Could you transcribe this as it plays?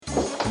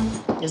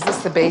Is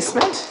this the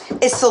basement?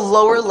 It's the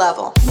lower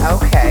level.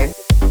 Okay.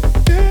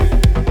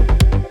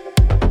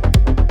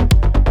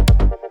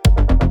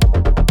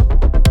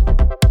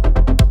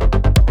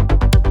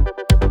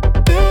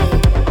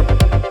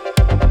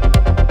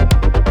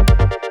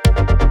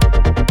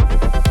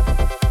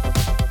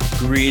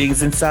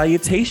 Greetings and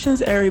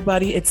salutations,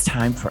 everybody. It's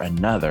time for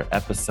another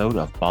episode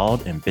of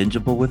Bald and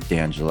Bingeable with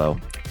D'Angelo.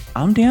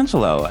 I'm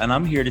D'Angelo, and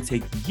I'm here to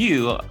take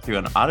you through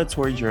an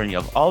auditory journey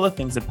of all the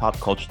things in pop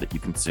culture that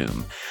you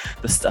consume.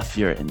 The stuff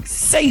you're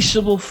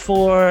insatiable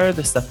for,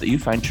 the stuff that you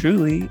find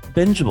truly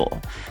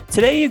bingeable.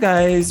 Today, you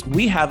guys,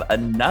 we have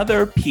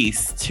another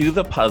piece to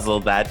the puzzle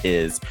that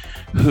is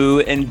Who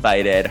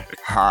Invited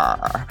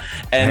Her?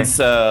 And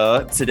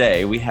so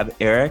today we have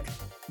Eric,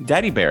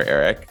 Daddy Bear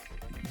Eric,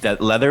 that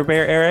Leather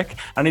Bear Eric.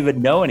 I don't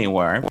even know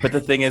anymore. But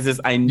the thing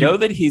is I know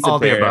that he's all a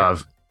bear. The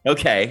above.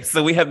 Okay,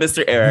 so we have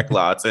Mr. Eric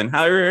Lawson.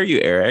 How are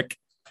you, Eric?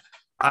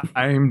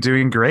 I'm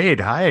doing great.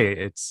 Hi,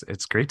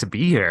 it's great to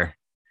be here.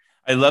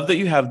 I love that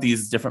you have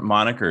these different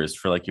monikers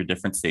for like your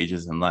different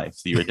stages in life.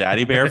 So you were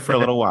Daddy Bear for a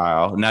little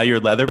while. Now you're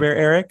Leather Bear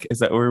Eric. Is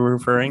that what we're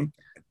referring?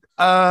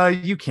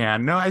 You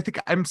can. No, I think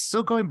I'm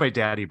still going by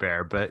Daddy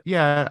Bear, but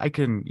yeah, I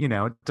can,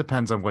 it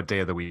depends on what day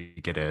of the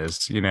week it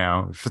is.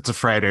 If it's a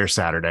Friday or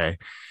Saturday,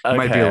 it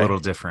might be a little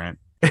different.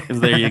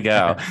 There you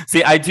go.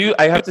 See, I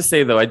have to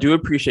say though, I do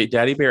appreciate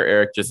Daddy Bear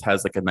Eric just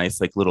has like a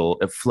nice, like little,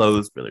 it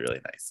flows really,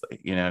 really nicely.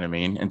 You know what I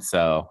mean? And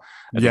so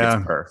I think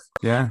it's perfect.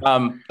 Yeah.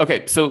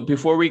 Okay. So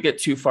before we get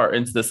too far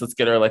into this, let's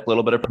get our like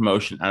little bit of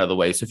promotion out of the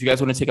way. So if you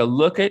guys want to take a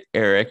look at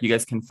Eric, you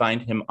guys can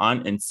find him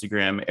on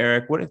Instagram.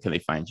 Eric, what can they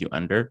find you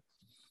under?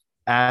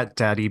 At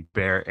Daddy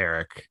Bear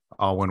Eric,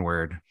 all one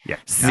word. Yeah.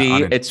 See,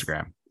 on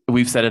Instagram.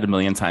 We've said it a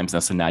million times now,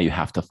 so now you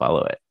have to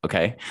follow it.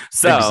 Okay.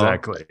 So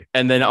exactly.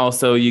 And then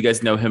also you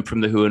guys know him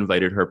from the Who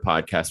Invited Her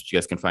podcast, which you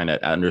guys can find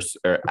at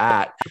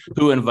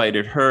Who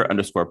Invited Her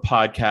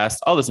 _podcast.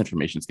 All this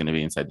information is going to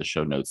be inside the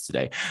show notes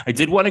today. I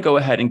did want to go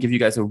ahead and give you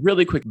guys a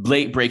really quick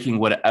late breaking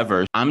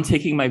whatever. I'm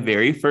taking my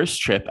very first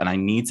trip and I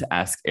need to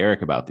ask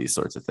Eric about these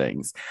sorts of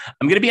things.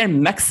 I'm going to be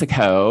in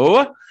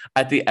Mexico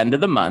at the end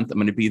of the month. I'm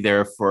going to be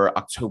there for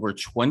October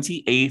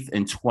 28th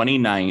and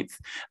 29th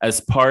as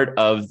part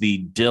of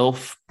the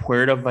DILF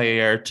Puerto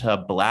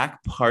Vallarta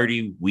Black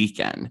Party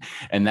weekend.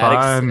 And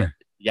that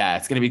yeah,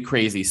 it's going to be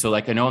crazy. So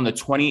like I know on the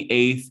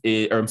 28th,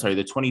 the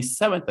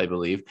 27th, I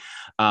believe,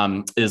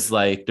 is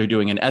like they're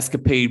doing an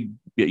escapade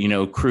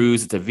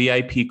cruise. It's a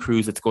VIP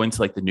cruise. It's going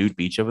to like the nude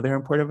beach over there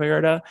in Puerto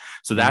Vallarta.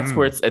 So that's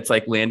where it's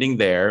like landing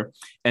there.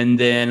 And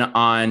then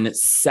on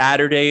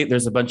Saturday,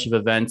 there's a bunch of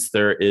events.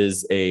 There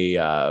is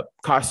a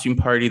costume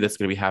party that's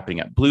going to be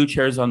happening at Blue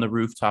Chairs on the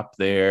rooftop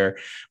there.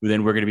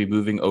 Then we're going to be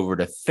moving over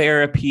to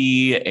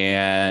Therapy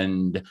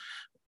and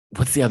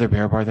what's the other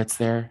bear bar that's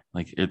there?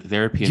 Like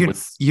Therapy. And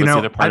what's the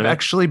other part I've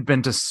actually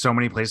been to so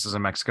many places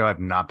in Mexico. I've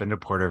not been to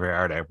Puerto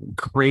Vallarta.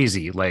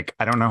 Crazy. Like,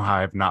 I don't know how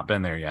I've not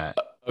been there yet.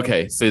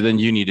 Okay, so then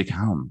you need to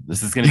come.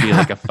 This is going to be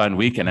like a fun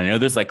weekend. I know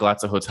there's like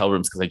lots of hotel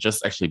rooms because I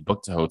just actually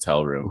booked a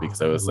hotel room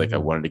because I was like, I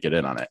wanted to get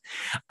in on it.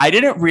 I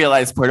didn't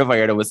realize Puerto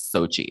Vallarta was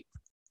so cheap.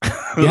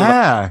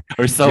 Yeah.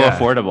 Or so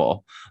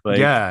affordable. Like,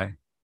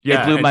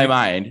 it blew my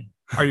mind.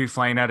 Are you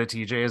flying out of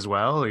TJ as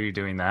well? Are you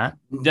doing that?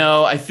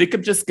 No, I think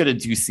I'm just going to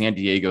do San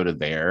Diego to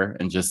there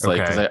and just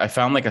like, because I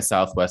found like a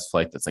Southwest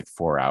flight that's like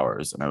 4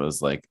 hours. And I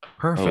was like,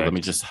 perfect. I'm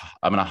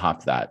going to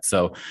hop that.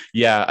 So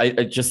yeah, I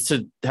just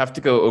to have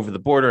to go over the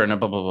border and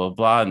blah, blah, blah,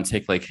 blah, and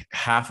take like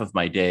half of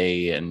my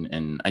day.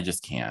 And I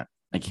just can't.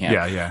 I can't.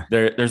 Yeah.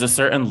 There's a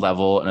certain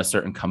level and a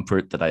certain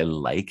comfort that I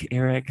like,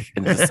 Eric.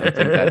 And this is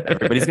something that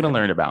everybody's going to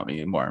learn about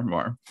me more and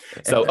more.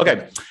 So,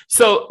 okay.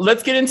 So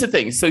let's get into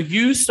things. So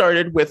you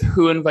started with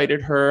Who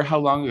Invited Her. How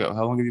long ago?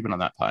 How long have you been on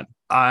that pod?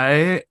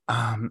 I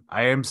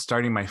am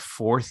starting my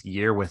 4th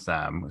year with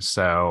them.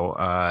 So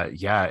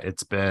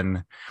it's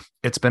been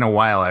a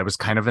while. I was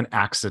kind of an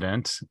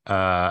accident.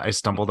 I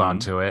stumbled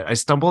onto it. I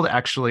stumbled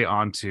actually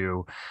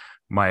onto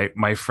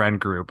my friend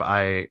group.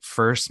 I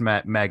first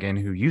met Megan,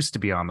 who used to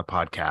be on the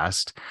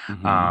podcast.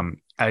 I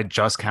had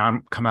just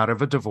come out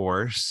of a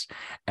divorce,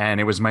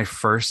 and it was my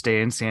first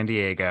day in San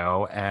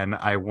Diego. And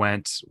I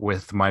went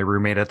with my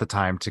roommate at the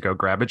time to go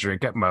grab a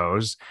drink at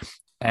Moe's,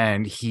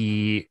 and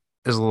he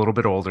is a little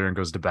bit older and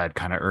goes to bed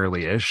kind of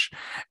early-ish.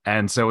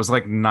 And so it was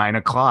like 9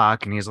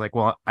 o'clock, and he's like,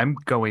 well, I'm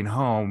going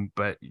home,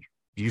 but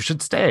you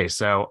should stay.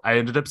 So I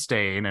ended up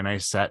staying, and I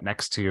sat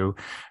next to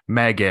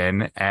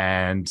Megan,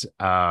 and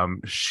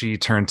she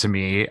turned to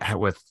me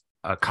with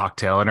a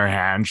cocktail in her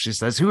hand. She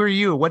says, who are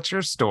you? What's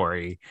your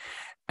story?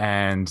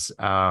 And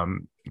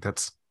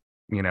that's,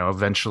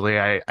 eventually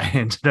I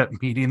ended up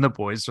meeting the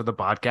boys for the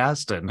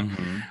podcast,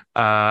 and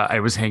I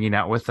was hanging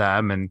out with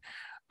them. And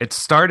it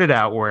started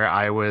out where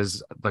I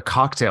was the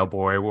cocktail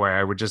boy, where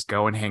I would just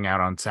go and hang out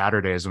on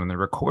Saturdays when they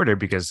recorded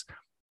because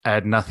I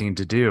had nothing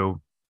to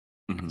do.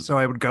 So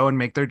I would go and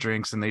make their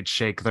drinks, and they'd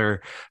shake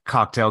their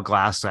cocktail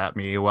glass at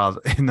me while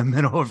in the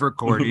middle of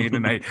recording.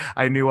 And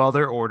I knew all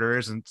their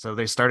orders. And so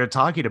they started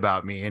talking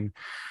about me, and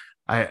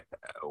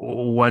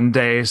one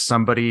day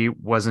somebody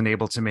wasn't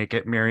able to make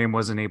it. Miriam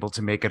wasn't able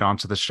to make it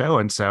onto the show.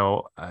 And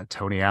so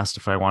Tony asked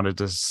if I wanted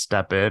to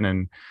step in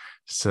and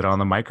sit on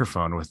the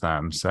microphone with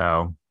them.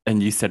 So.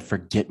 And you said,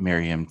 forget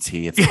Miriam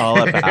T. It's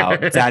all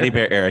about Daddy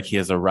Bear Eric. He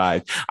has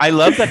arrived. I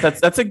love that.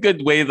 That's a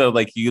good way though.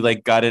 Like you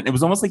like got it. It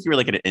was almost like you were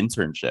like at an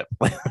internship.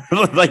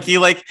 like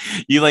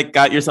you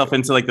got yourself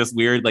into like this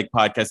weird like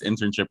podcast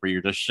internship where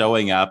you're just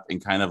showing up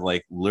and kind of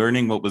like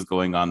learning what was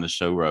going on the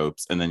show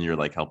ropes. And then you're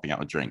like helping out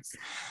with drinks.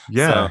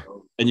 Yeah.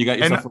 So, and you got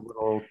yourself a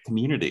little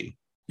community.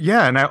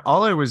 Yeah. And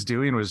all I was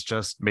doing was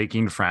just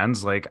making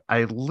friends. Like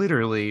I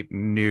literally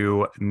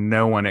knew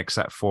no one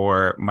except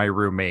for my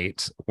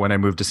roommate when I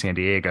moved to San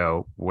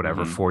Diego,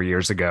 4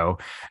 years ago.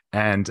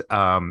 And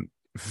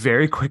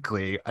very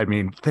quickly,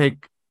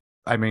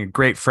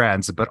 great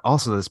friends, but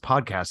also this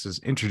podcast has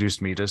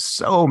introduced me to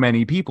so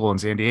many people in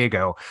San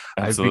Diego.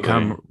 Absolutely. I've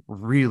become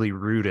really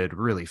rooted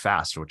really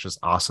fast, which is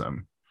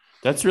awesome.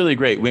 That's really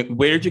great.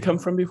 Where did you come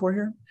from before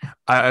here?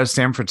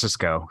 San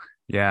Francisco.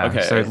 Yeah.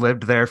 Okay. So I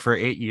lived there for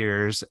 8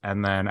 years,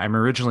 and then I'm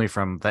originally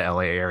from the LA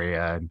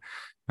area, and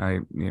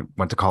I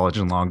went to college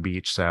in Long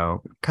Beach.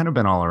 So kind of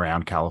been all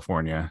around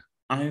California.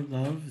 I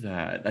love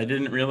that. I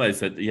didn't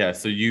realize that. Yeah.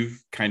 So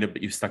you've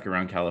stuck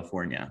around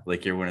California.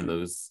 Like you're one of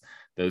those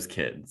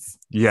kids.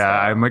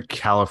 Yeah. So. I'm a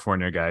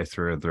California guy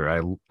through and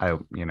through.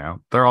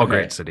 They're all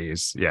great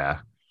cities.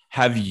 Yeah.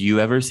 Have you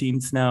ever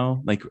seen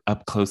snow, like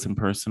up close and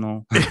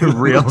personal?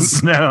 Real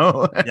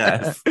snow?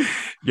 Yes.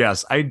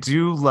 Yes. I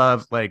do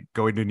love like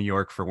going to New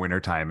York for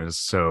wintertime.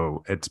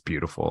 It's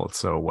beautiful. It's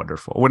so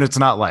wonderful. When it's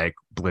not like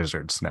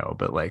blizzard snow,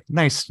 but like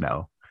nice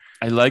snow.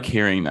 I like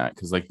hearing that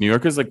because like New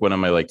York is like one of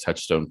my like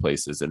touchstone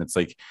places. And it's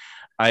like,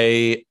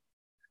 I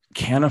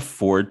can't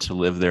afford to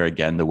live there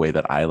again the way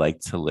that I like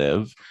to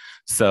live.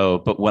 So,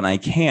 but when I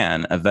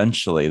can,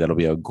 eventually that'll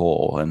be a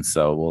goal. And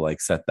so we'll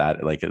like set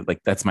that, like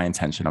that's my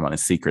intention. I'm on a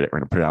secret. We're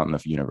going to put it out in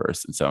the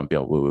universe. And so I'll be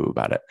all woo-woo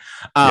about it.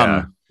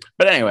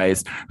 But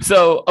anyways,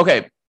 so,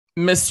 okay,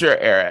 Mr.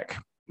 Eric,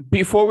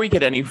 before we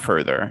get any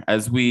further,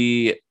 as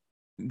we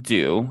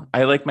do,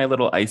 I like my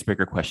little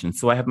icebreaker questions.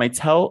 So I have my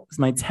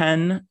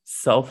 10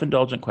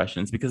 self-indulgent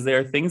questions because they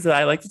are things that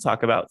I like to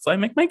talk about. So I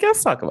make my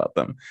guests talk about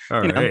them.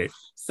 All right.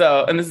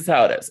 So, and this is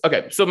how it is.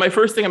 Okay. So my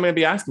first thing I'm going to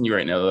be asking you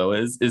right now, though,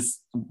 is it's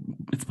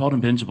called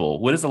and bingeable.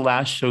 What is the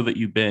last show that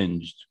you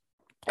binged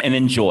and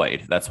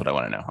enjoyed? That's what I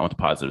want to know. I want the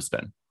positive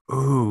spin.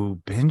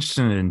 Ooh, binged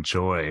and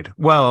enjoyed.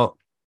 Well,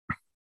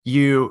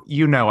 you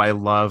know, I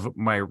love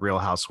my Real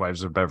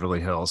Housewives of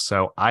Beverly Hills.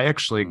 So I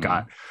actually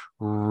got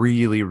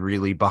really,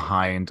 really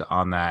behind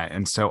on that.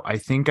 And so I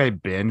think I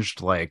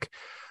binged like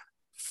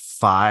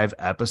 5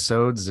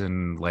 episodes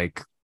in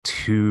like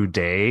 2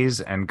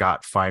 days and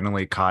got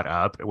finally caught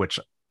up, which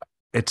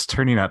it's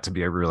turning out to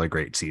be a really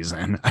great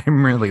season.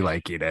 I'm really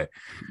liking it.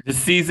 The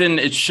season,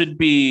 it should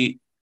be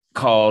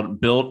called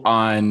Built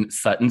on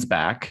Sutton's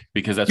Back,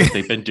 because that's what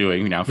they've been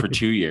doing now for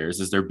 2 years,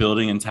 is they're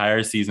building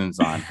entire seasons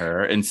on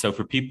her. And so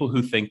for people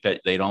who think that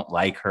they don't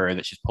like her,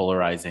 that she's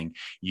polarizing,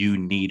 you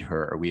need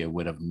her, or we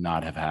would have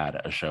not have had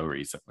a show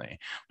recently.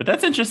 But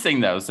that's interesting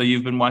though. So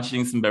you've been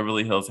watching some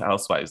Beverly Hills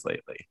Housewives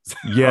lately. So,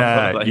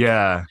 yeah.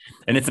 Yeah.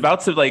 And it's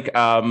about to like,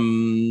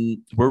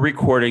 we're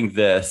recording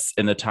this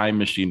in the time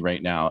machine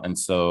right now. And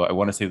so I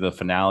want to say the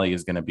finale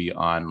is going to be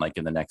on like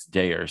in the next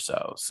day or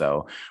so.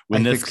 So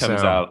when this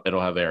comes out,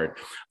 it'll have aired.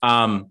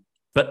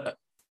 But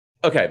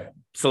okay,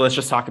 so let's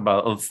just talk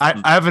about. I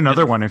have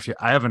another one.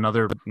 I have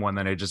another one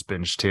that I just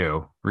binged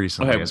too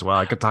recently as well.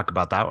 I could talk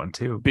about that one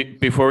too.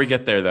 Before we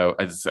get there, though,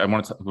 we're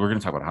going to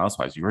talk about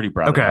Housewives. You already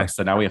brought it up,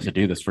 so now we have to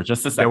do this for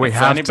just a second. Yeah, we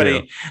have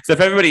to. So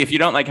if you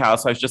don't like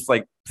Housewives, just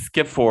like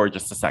skip forward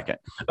just a second.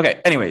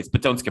 Okay. Anyways,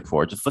 but don't skip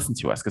forward. Just listen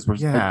to us because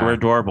we're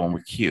adorable and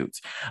we're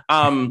cute.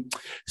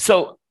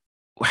 So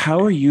how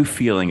are you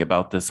feeling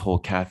about this whole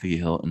Kathy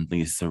Hilton,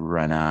 Lisa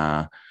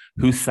Rinna?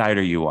 Whose side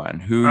are you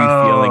on? Who are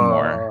you feeling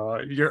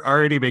more? You're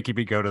already making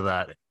me go to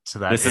that.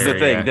 This is the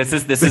thing. This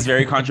is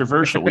very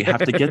controversial. We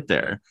have to get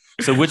there.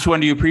 So which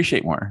one do you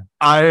appreciate more?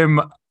 I'm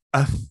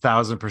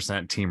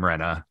 1,000% Team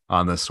Rinna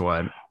on this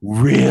one.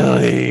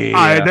 Really?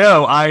 I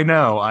know. I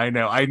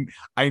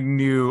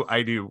knew.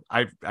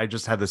 I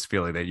just had this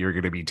feeling that you're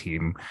going to be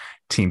Team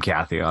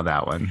Kathy on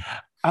that one.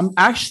 I'm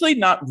actually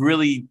not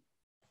really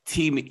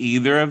team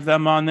either of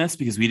them on this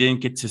because we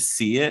didn't get to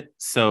see it.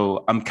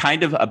 So I'm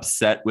kind of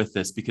upset with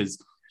this because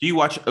do you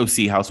watch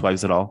OC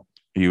Housewives at all?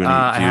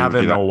 I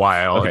haven't in a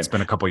while. Okay. It's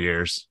been a couple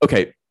years.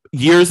 Okay.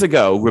 Years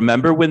ago,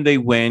 remember when they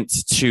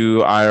went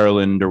to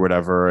Ireland or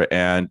whatever,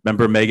 and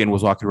remember Megan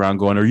was walking around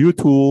going, "Are you a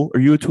tool? Are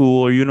you a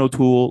tool? Are you no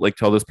tool?" Like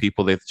tell those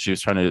people that she was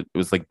trying to, it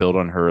was like build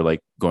on her, like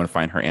go and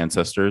find her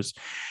ancestors.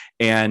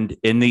 And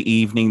in the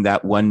evening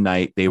that one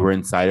night, they were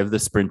inside of the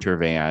Sprinter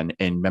van.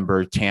 And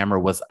remember, Tamara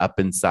was up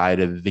inside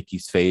of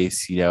Vicky's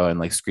face, and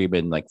like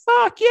screaming like,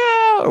 "Fuck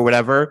yeah," or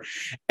whatever.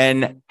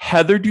 And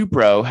Heather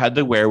Dubrow had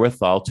the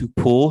wherewithal to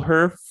pull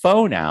her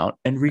phone out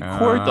and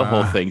record the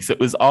whole thing. So it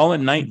was all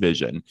in night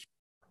vision.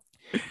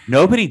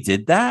 Nobody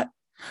did that.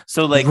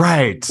 So like,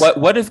 right.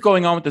 what is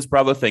going on with this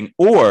Bravo thing?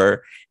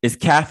 Or is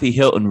Kathy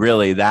Hilton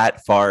really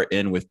that far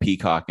in with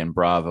Peacock and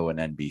Bravo and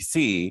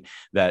NBC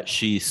that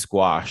she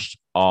squashed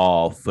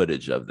all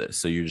footage of this?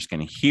 So you're just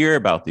going to hear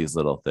about these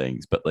little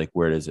things, but like,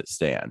 where does it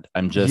stand?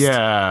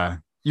 Yeah,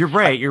 you're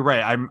right. You're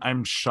right.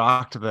 I'm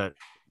shocked that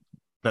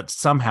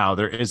somehow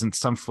there isn't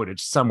some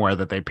footage somewhere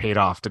that they paid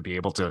off to be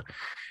able to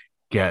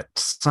get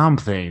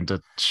something to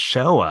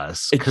show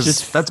us,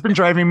 because that's been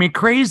driving me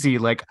crazy.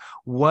 Like,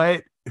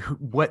 what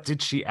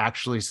did she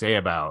actually say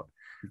about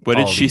what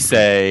did she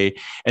say?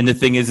 And the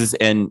thing is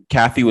and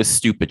Kathy was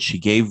stupid. She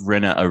gave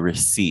Rinna a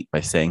receipt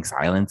by saying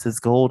silence is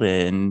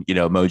golden,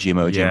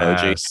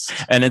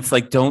 emoji. And it's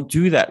like, don't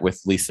do that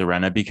with Lisa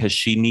Rinna, because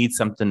she needs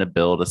something to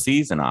build a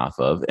season off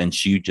of. And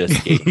she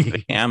just gave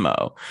the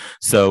camo.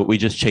 So we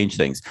just changed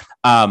things.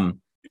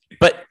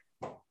 But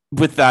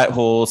with that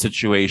whole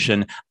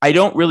situation, I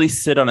don't really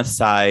sit on a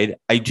side.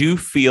 I do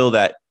feel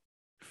that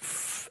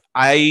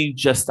I'm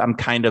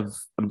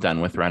done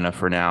with Rinna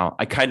for now.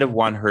 I kind of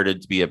want her to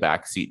be a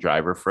backseat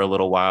driver for a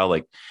little while,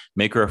 like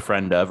make her a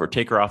friend of, or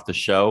take her off the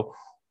show,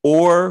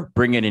 or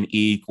bring in an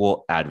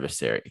equal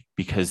adversary.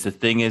 Because the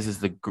thing is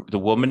the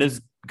woman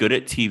is good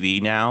at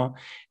TV now,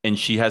 and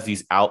she has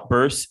these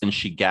outbursts and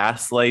she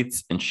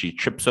gaslights and she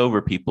trips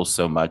over people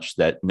so much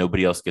that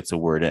nobody else gets a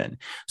word in.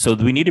 So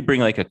we need to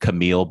bring like a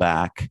Camille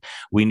back.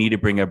 We need to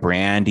bring a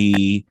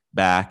Brandy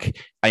back.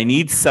 I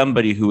need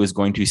somebody who is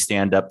going to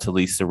stand up to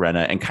Lisa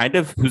Rinna and kind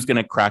of who's going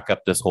to crack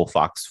up this whole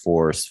Fox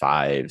Force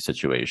 5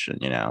 situation,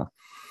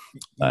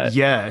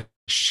 Yeah,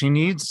 she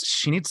needs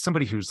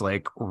somebody who's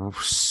like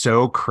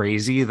so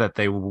crazy that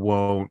they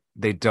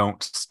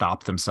don't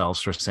stop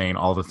themselves from saying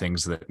all the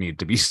things that need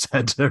to be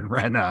said to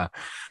Rinna.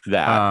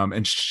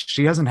 And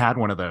she hasn't had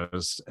one of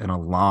those in a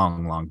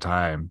long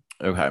time.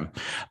 Okay.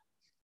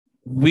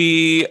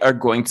 We are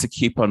going to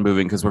keep on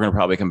moving because we're going to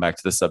probably come back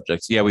to the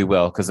subject. Yeah, we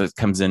will, because it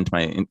comes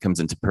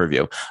into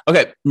purview.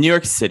 Okay, New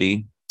York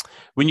City.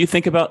 When you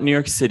think about New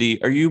York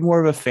City, are you more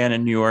of a fan of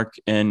New York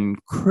in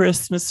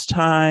Christmas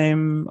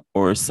time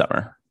or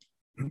summer?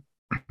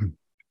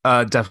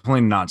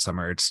 Definitely not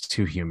summer. It's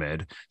too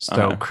humid.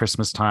 So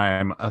Christmas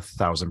time,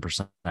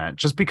 1,000%.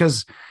 Just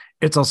because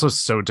it's also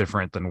so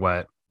different than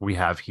what we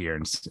have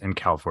here in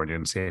California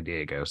and San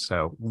Diego.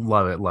 So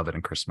love it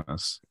in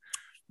Christmas.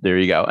 There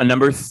you go. And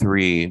number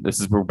 3,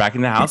 we're back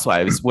in the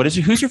housewives.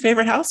 Who's your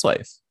favorite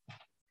housewife?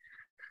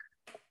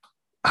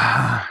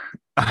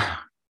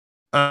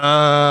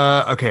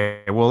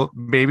 Okay. Well,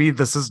 maybe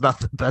this is not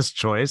the best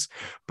choice,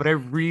 but I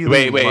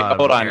really wait,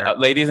 hold on.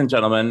 Ladies and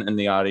gentlemen in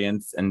the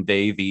audience, and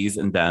they, these,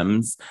 and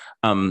thems.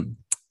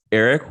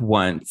 Eric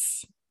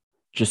once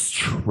just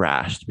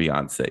trashed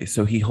Beyonce.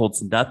 So he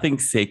holds nothing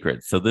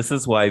sacred. So this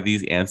is why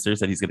these answers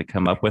that he's going to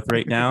come up with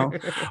right now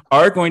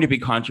are going to be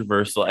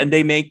controversial, and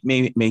they make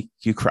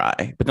you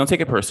cry, but don't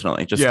take it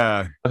personally.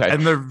 Okay.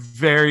 And they're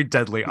very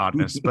deadly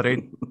honest, but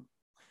I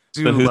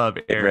do love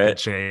Erika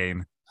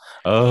Jayne.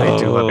 I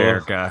do love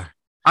Erica.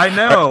 I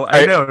know.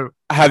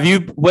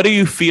 What do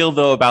you feel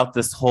though about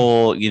this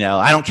whole,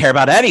 I don't care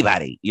about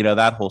anybody,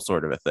 that whole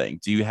sort of a thing?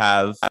 Do you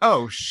have?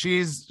 Oh,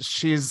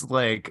 she's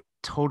like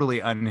totally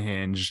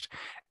unhinged,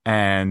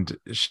 and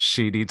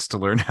she needs to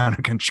learn how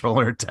to control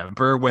her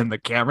temper when the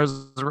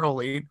camera's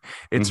rolling.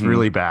 It's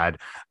really bad.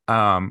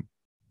 I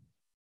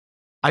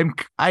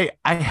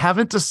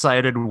haven't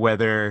decided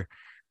whether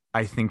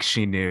I think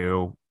she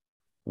knew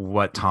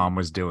what Tom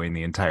was doing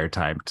the entire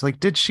time.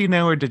 Like, did she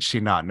know or did she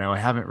not know? I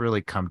haven't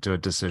really come to a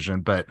decision,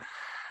 but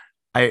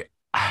I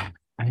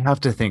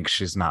have to think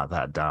she's not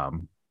that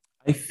dumb.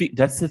 I feel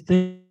that's the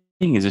thing,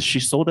 is she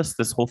sold us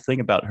this whole thing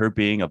about her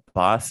being a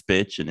boss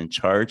bitch and in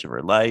charge of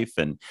her life.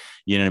 And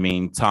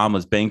Tom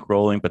was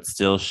bankrolling, but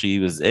still she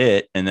was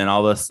it. And then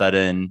all of a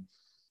sudden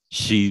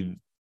she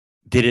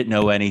didn't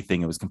know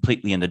anything. It was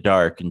completely in the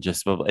dark, and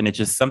it's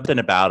just something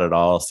about it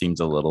all seems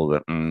a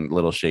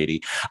little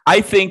shady.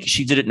 I think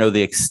she didn't know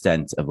the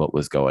extent of what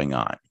was going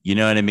on. You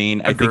know what I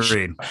mean?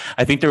 Agreed.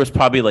 I think there was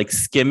probably like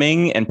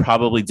skimming, and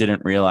probably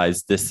didn't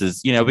realize this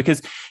is,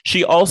 because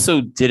she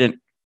also didn't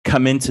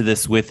come into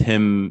this with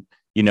him,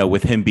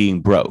 with him being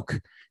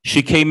broke.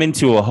 She came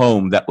into a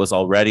home that was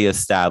already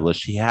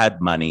established. He had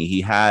money.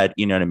 He had,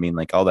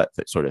 like all that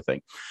sort of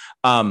thing.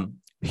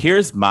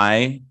 Here's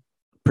my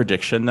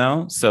prediction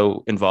though.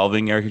 So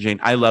involving Erika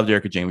Jayne, I loved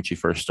Erika Jayne when she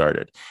first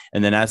started.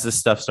 And then as this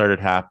stuff started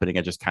happening,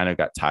 I just kind of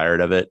got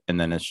tired of it. And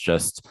then it's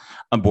just,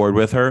 I'm bored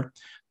with her.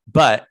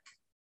 But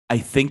I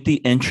think the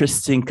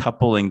interesting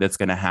coupling that's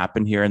going to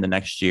happen here in the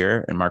next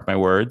year, and mark my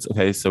words.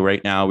 Okay. So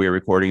right now we are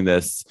recording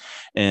this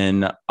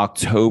in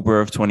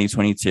October of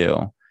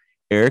 2022.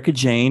 Erika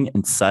Jayne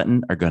and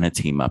Sutton are going to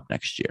team up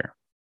next year.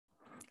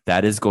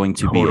 That is going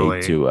to be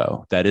a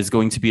duo. That is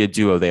going to be a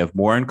duo. They have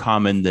more in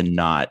common than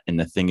not. And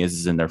the thing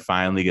is and they're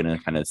finally going to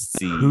kind of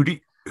see. Who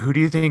do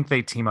you think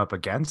they team up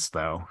against,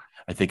 though?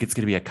 I think it's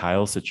going to be a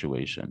Kyle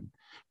situation,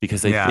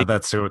 because I Yeah, think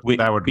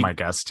that would be my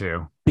guess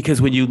too.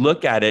 because when you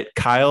look at it,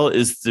 Kyle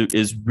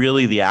is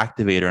really the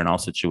activator in all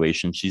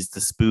situations. She's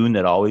the spoon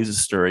that always is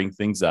stirring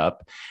things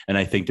up, and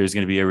I think there's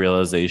going to be a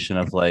realization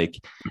of like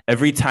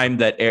every time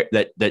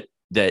that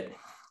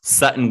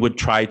Sutton would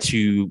try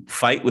to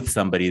fight with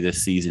somebody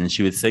this season and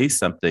she would say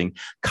something,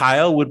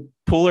 Kyle would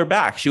pull her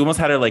back. She almost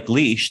had her like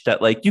leash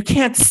that like, you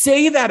can't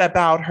say that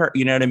about her.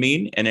 You know what I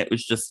mean? And it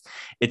was just,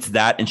 it's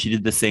that. And she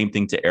did the same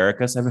thing to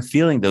Erica. So I have a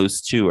feeling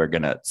those two are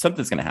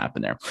something's going to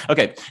happen there.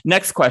 Okay.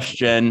 Next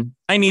question.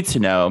 I need to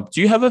know,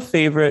 do you have a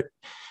favorite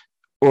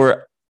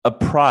or a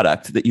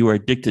product that you are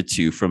addicted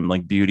to from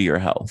like beauty or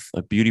health,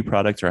 a beauty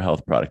product or a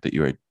health product that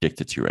you are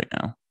addicted to right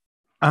now?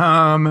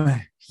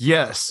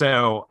 Yeah,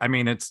 so I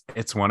mean it's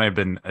one I've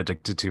been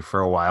addicted to for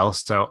a while.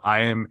 So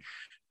I am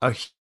a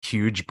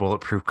huge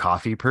bulletproof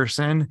coffee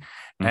person.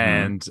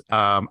 And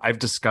I've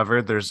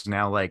discovered there's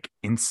now like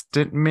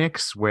instant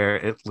mix where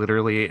it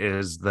literally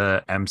is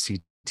the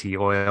MCT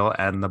oil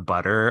and the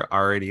butter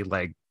already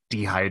like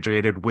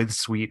dehydrated with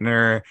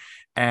sweetener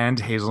and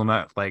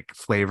hazelnut like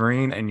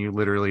flavoring, and you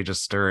literally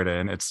just stir it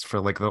in. It's for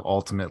like the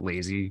ultimate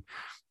lazy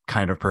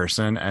kind of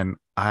person, and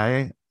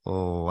I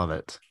love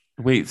it.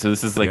 Wait, so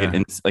this is like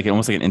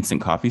almost like an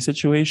instant coffee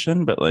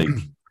situation, but like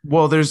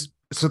well, there's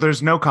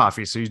no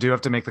coffee, so you do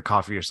have to make the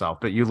coffee yourself,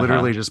 but you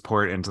literally just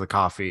pour it into the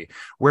coffee.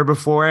 Where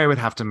before I would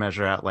have to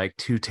measure out like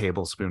 2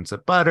 tablespoons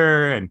of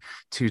butter and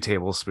 2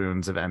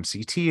 tablespoons of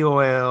MCT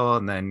oil,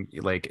 and then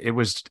like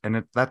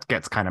that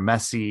gets kind of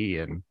messy.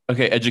 And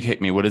okay,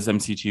 educate me. What is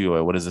MCT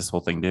oil? What does this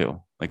whole thing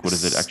do? Like, what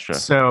is it extra?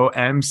 So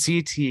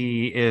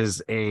MCT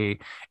is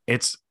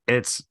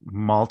it's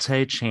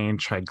multi-chain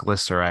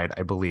triglyceride,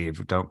 I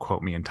believe. Don't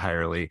quote me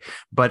entirely,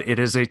 but it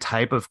is a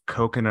type of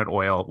coconut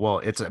oil. Well,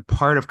 it's a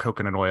part of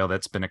coconut oil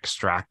that's been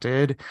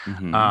extracted.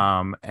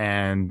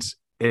 And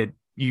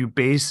you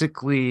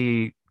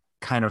basically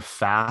kind of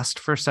fast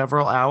for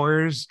several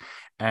hours.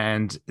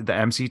 And the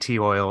MCT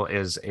oil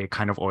is a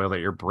kind of oil that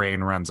your brain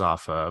runs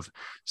off of.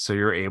 So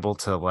you're able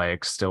to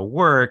like still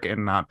work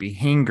and not be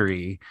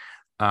hangry,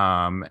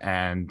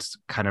 and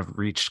kind of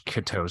reach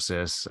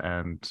ketosis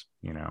and,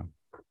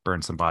 burn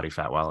some body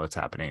fat while it's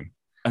happening.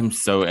 I'm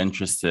so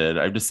interested.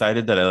 I've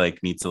decided that I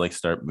like need to like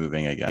start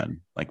moving again,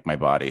 like my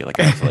body,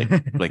 like I have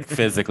to like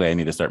physically, I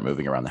need to start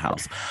moving around the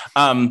house.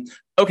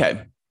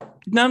 Okay.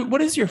 Now, what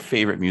is your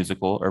favorite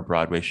musical or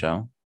Broadway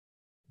show?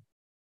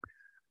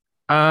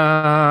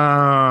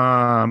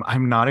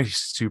 I'm not a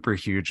super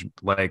huge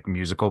like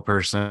musical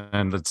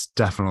person. That's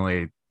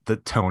definitely the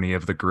Tony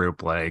of the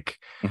group. Like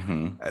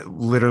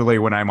literally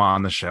when I'm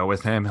on the show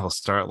with him, he'll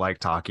start like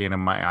talking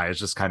and my eyes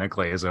just kind of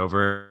glaze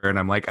over and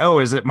I'm like, oh,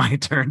 is it my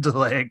turn to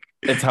like,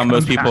 it's how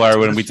most people are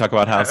when we talk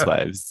about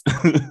Housewives.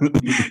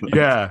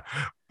 Yeah.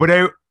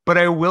 But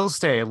I will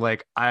say,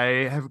 like,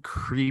 I have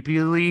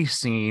creepily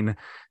seen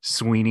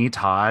Sweeney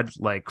Todd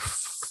like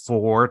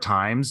 4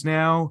 times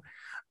now.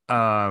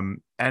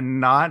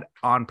 And not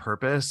on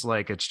purpose.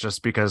 Like, it's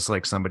just because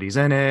like somebody's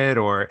in it,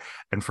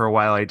 and for a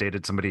while I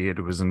dated somebody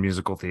who was in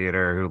musical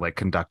theater who like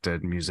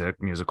conducted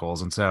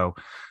musicals. And so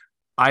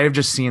I have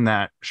just seen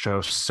that show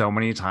so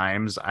many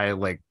times.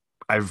 I'm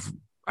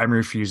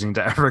refusing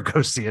to ever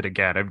go see it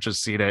again. I've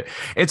just seen it.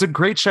 It's a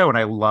great show and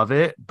I love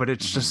it, but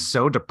it's just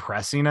so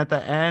depressing at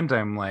the end.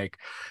 I'm like,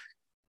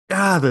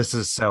 this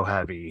is so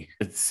heavy.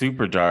 It's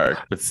super dark,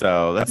 but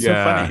so that's so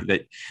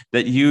funny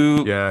that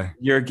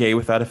you're gay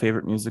without a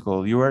favorite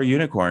musical. You are a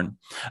unicorn.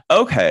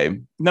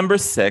 Okay, number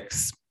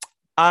 6.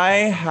 I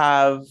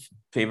have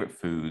favorite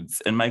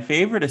foods, and my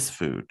favorite is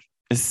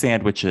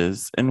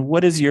sandwiches. And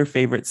what is your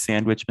favorite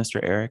sandwich, Mr.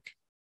 Eric?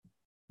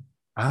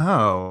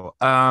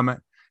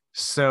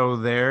 So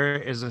there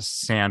is a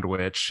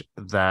sandwich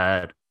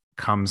that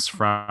comes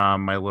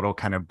from my little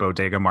kind of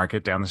bodega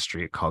market down the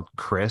street called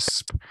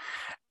Crisp.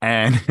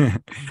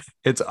 And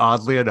it's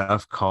oddly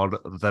enough called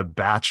the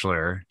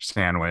Bachelor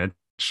sandwich,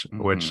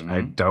 which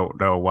I don't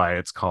know why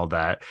it's called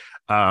that.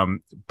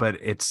 But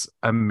it's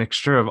a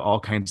mixture of all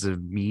kinds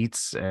of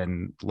meats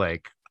and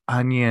like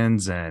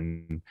onions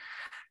and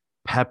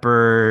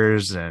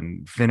peppers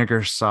and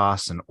vinegar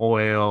sauce and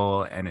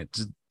oil. And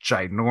it's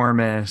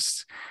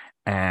ginormous.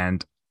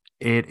 And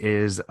it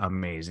is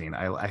amazing.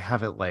 I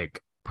have it like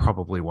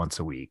probably once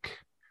a week.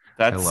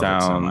 That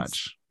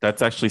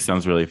actually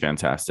sounds really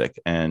fantastic.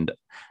 And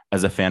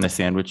as a fan of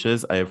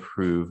sandwiches, I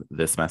approve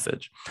this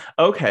message.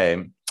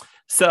 Okay.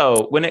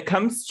 So when it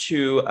comes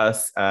to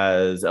us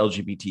as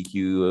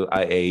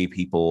LGBTQIA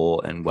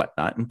people and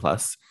whatnot and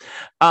plus,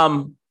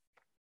 I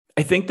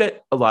think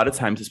that a lot of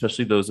times,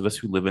 especially those of us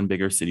who live in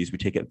bigger cities, we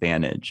take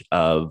advantage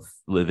of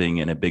living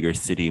in a bigger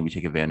city and we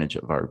take advantage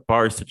of our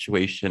bar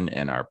situation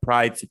and our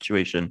pride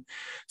situation.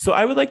 So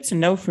I would like to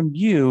know from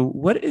you,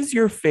 what is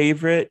your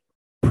favorite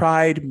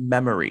pride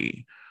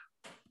memory?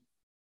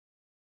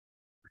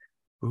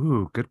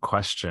 Ooh, good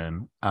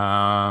question.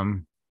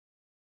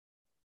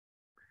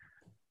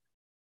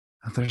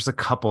 There's a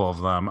couple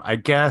of them. I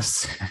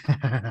guess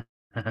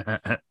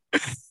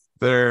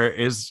there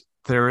is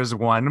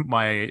one,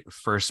 my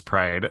first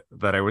pride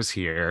that I was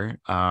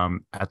here.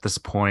 At this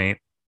point,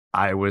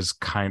 I was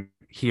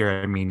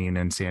here, meaning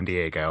in San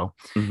Diego.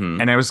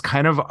 Mhm. And I was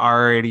kind of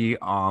already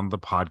on the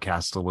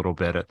podcast a little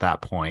bit at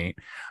that point,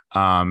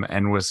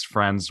 and was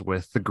friends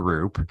with the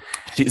group.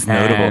 She's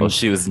notable. And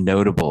She was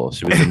notable.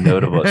 She was a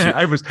notable. She,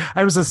 I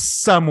was a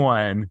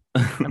someone.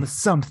 I'm a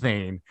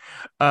something.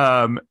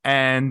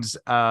 And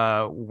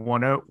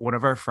one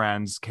of our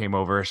friends came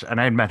over,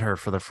 and I had met her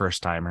for the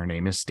first time. Her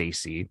name is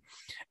Stacy,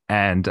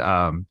 and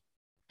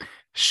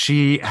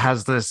she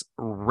has this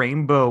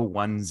rainbow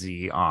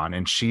onesie on,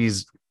 and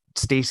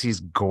Stacy's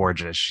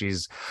gorgeous.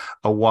 She's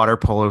a water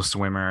polo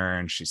swimmer,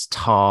 and she's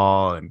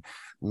tall and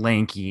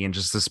lanky and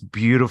just this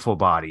beautiful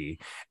body.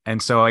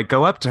 And so I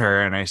go up to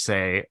her and I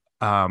say,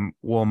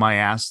 will my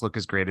ass look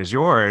as great as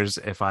yours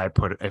if I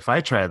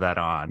try that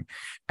on?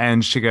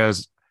 And she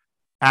goes,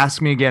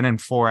 ask me again in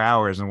 4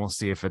 hours and we'll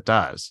see if it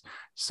does.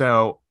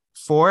 So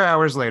 4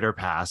 hours later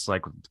pass,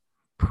 like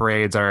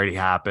parade's already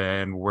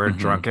happened. We're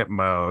drunk at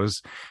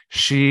Moe's.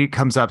 She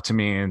comes up to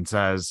me and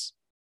says,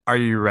 are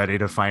you ready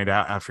to find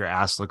out if your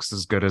ass looks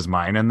as good as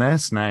mine in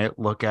this? And I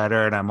look at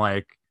her and I'm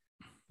like,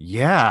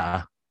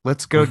 yeah,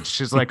 let's go.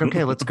 She's like,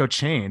 okay, let's go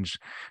change.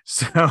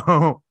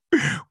 So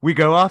we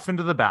go off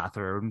into the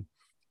bathroom,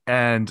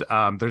 and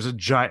there's a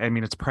giant, I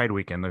mean, it's Pride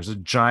weekend. There's a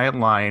giant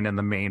line in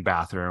the main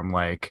bathroom,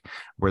 like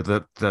where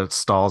the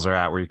stalls are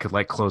at, where you could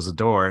like close the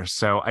door.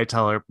 So I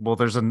tell her, well,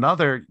 there's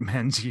another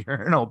men's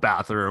urinal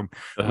bathroom.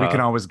 We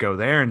can always go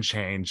there and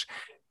change.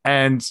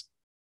 And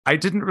I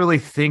didn't really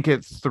think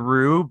it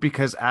through,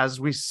 because as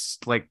we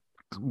like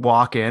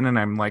walk in and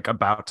I'm like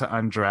about to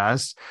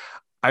undress,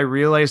 I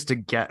realized to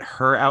get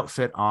her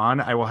outfit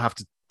on, I will have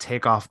to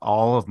take off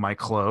all of my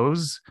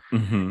clothes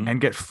and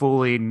get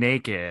fully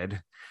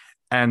naked.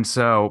 And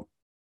so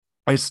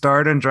I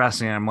start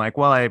undressing. I'm like,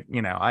 well,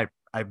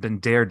 I've been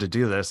dared to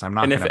do this. I'm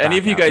not. And if any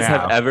of you guys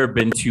have ever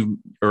been to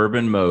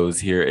Urban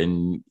Moe's here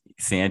in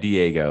San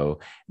Diego,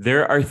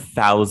 there are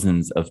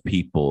thousands of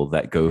people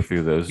that go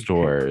through those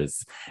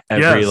doors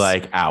every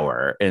like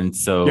hour. And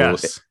so,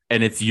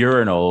 and it's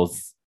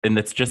urinals. And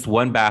it's just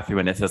one bathroom,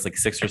 and it has like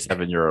 6 or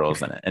 7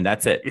 urinals in it. And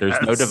that's it.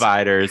 There's no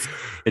dividers.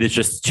 It is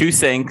just 2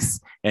 sinks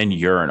and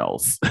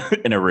urinals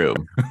in a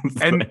room.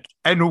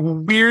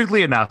 And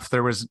weirdly enough,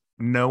 there was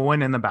no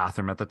one in the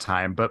bathroom at the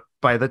time. But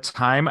by the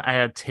time I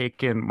had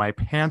taken my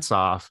pants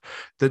off,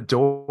 the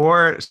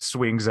door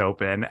swings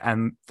open,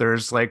 and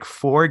there's like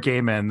 4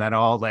 gay men that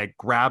all like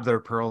grab their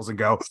pearls and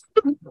go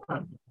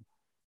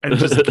and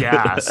just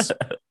gasp.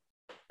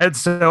 And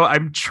so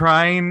I'm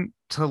trying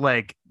to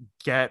like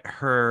get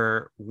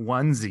her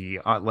onesie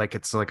on, like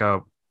it's like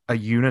a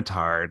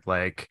unitard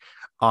like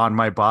on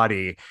my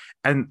body,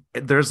 and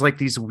there's like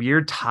these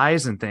weird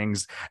ties and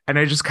things, and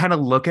I just kind of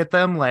look at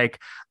them like,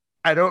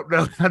 I don't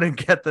know how to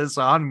get this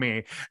on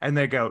me. And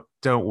they go,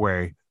 don't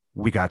worry,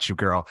 we got you,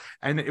 girl.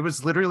 And it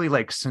was literally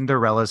like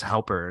Cinderella's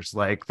helpers.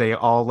 Like they're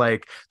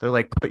like,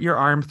 put your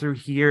arm through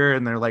here,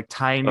 and they're like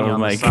tying me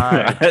on the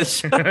side.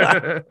 Gosh.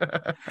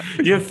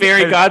 You have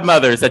fairy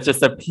godmothers that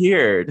just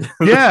appeared.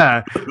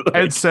 Yeah.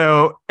 And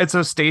so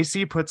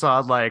Stacy puts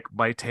on like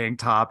my tank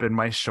top and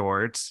my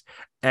shorts,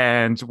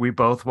 and we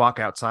both walk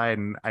outside,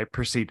 and I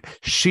proceed.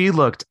 She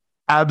looked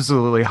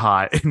absolutely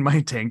hot in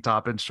my tank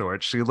top and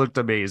shorts. She looked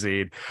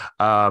amazing.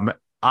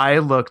 I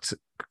looked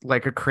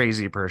like a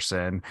crazy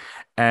person,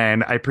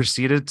 and I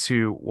proceeded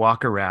to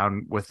walk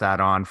around with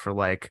that on for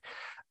like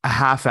a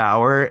half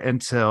hour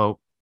until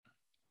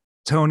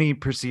Tony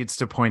proceeds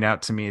to point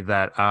out to me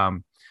that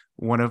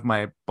one of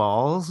my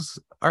balls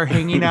are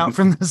hanging out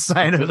from the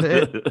side of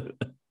it.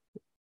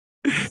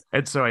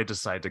 And so I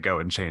decide to go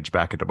and change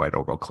back into my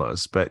normal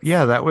clothes. But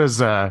yeah, that was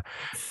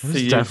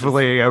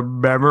definitely a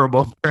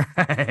memorable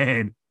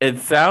ride. It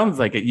sounds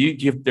like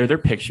it. Are there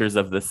pictures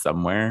of this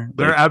somewhere?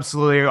 There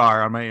absolutely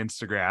are on my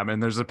Instagram.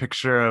 And there's a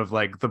picture of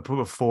like the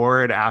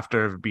before and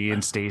after of me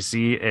and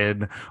Stacy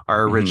in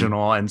our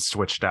original and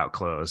switched out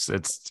clothes.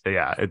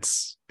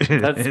 That's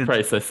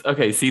priceless.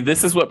 Okay, see,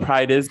 this is what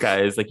Pride is,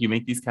 guys. Like, you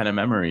make these kind of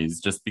memories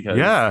just because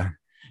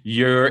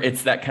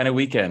it's that kind of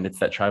weekend. It's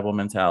that tribal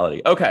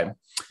mentality. Okay.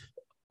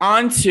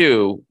 On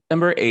to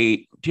number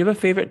 8. Do you have a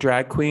favorite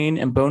drag queen?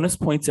 And bonus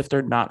points if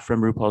they're not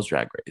from RuPaul's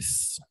Drag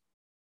Race.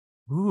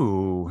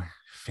 Ooh,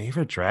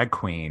 favorite drag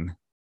queen.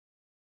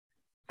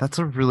 That's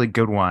a really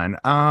good one.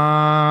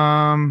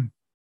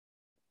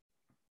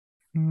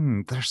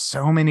 There's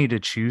so many to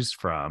choose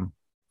from.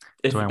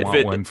 Do I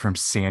want one from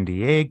San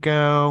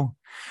Diego?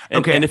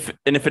 Okay. And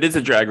if it is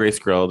a Drag Race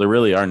girl, there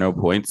really are no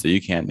points, so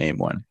you can't name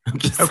one.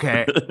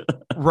 Okay.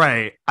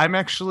 Right. I'm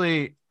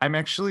actually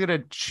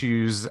gonna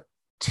choose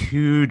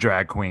 2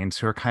 drag queens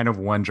who are kind of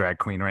one drag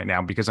queen right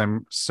now, because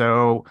I'm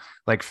so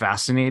like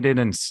fascinated,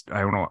 and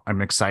I don't know,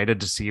 I'm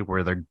excited to see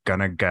where they're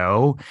gonna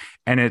go.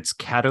 And it's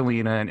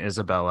Catalina and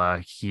Isabella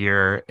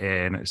here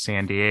in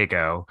San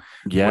Diego.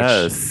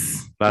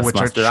 Yes, which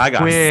are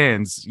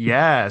twins.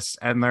 Yes,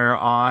 and they're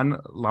on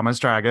La Mas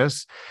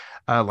Dragas,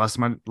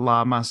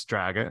 La Mas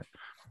Draga.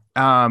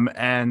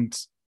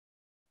 And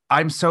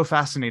I'm so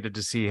fascinated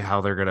to see how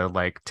they're gonna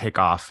like take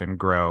off and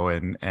grow,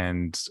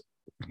 and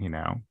you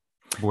know,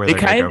 where they're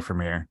gonna go from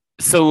here.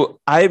 So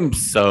I'm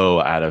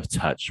so out of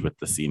touch with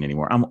the scene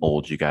anymore. I'm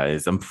old, you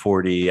guys. I'm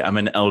 40. I'm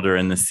an elder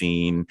in the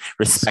scene.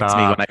 Respect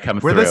me when I come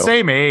We're through. the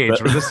same age.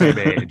 But, We're the same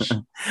age.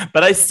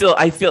 But I feel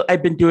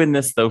I've been doing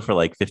this though for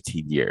like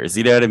 15 years.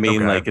 You know what I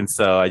mean? Okay. Like, and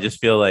so I just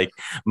feel like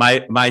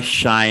my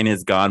shine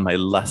is gone, my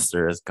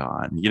luster is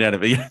gone. You know what I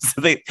mean?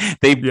 So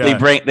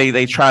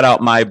they trot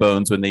out my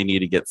bones when they need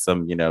to get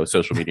some,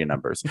 social media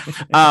numbers.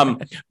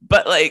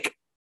 But like,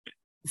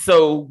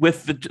 so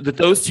with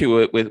those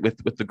two,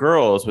 with the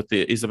girls, with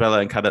the Isabella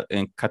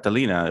and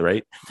Catalina,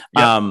 right?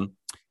 Yep.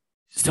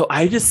 So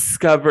I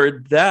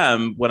discovered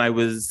them when I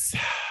was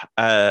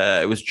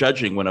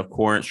judging one of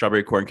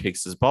Strawberry Corn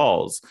Cakes'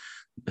 balls.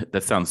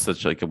 That sounds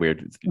such like a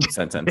weird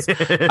sentence.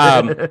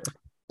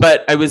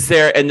 But I was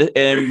there,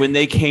 and when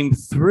they came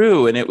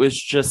through, and it was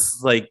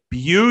just like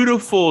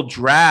beautiful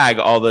drag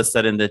all of a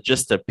sudden that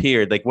just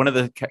appeared. Like one of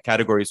the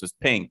categories was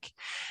pink,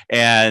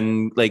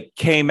 and like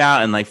came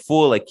out in like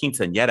full like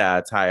quinceañera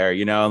attire,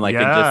 and like it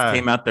just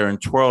came out there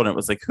and twirled, and it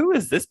was like, who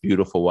is this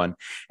beautiful one?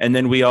 And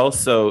then we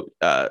also,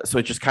 so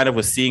it just kind of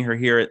was seeing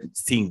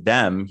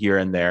them here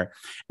and there,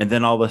 and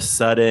then all of a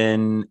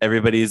sudden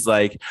everybody's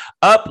like,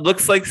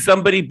 looks like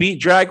somebody beat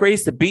Drag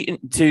Race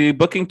to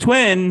Booking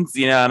Twins,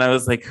 and I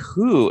was like,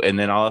 who? And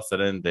then all of a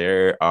sudden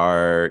there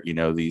are,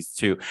 these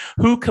two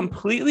who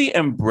completely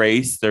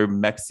embrace their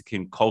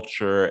Mexican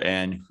culture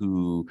and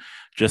who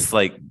just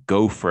like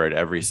go for it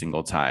every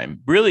single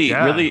time. Really,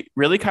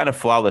 really kind of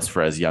flawless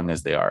for as young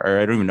as they are. Or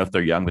I don't even know if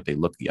they're young, but they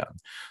look young.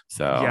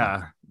 So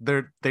yeah,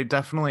 they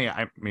definitely,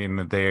 I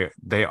mean,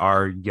 they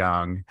are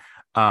young.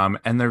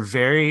 And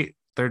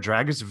their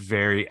drag is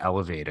very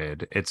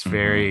elevated. It's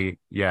very,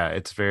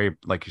 it's very,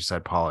 like you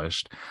said,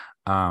 polished.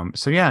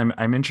 So yeah,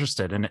 I'm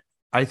interested. And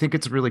I think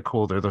it's really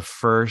cool. They're the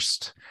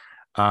first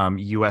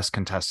US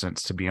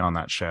contestants to be on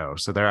that show.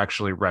 So they're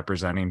actually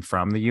representing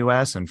from the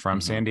US and from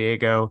San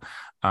Diego,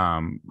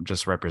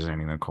 just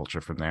representing the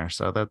culture from there.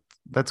 So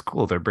that's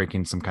cool. They're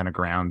breaking some kind of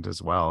ground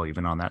as well,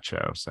 even on that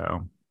show.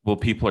 So well,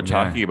 people are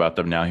talking about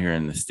them now here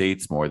in the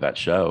States more, that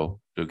show,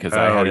 because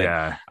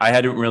I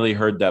hadn't really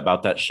heard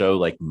about that show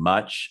like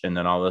much. And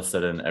then all of a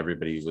sudden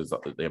everybody was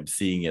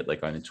seeing it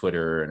like on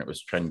Twitter and it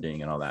was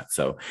trending and all that.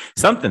 So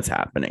something's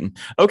happening.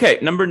 Okay.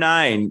 Number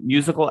 9,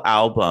 musical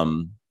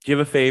album. Do you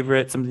have a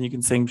favorite, something you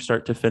can sing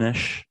start to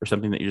finish, or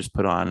something that you just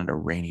put on a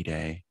rainy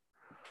day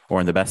or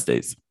in the best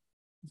days?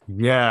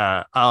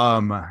 Yeah.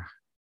 I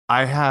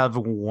have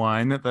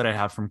one that I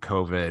have from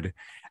COVID.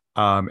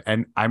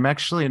 And I'm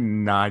actually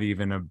not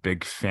even a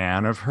big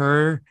fan of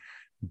her,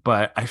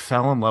 but I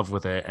fell in love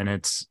with it. And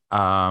it's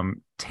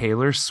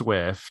Taylor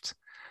Swift,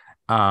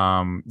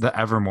 the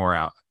Evermore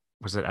out.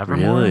 Was it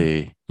Evermore?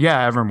 Really?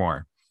 Yeah,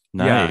 Evermore.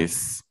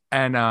 Nice.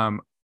 Yeah.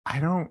 And I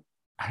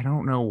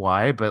don't know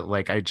why, but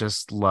like I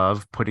just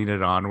love putting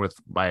it on with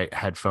my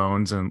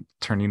headphones and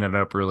turning it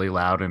up really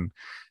loud and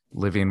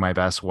living my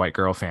best white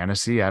girl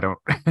fantasy. I don't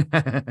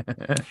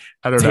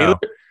know.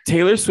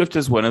 Taylor Swift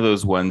is one of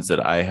those ones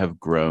that I have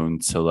grown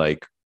to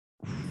like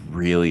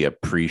really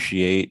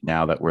appreciate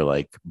now that we're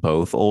like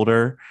both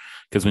older.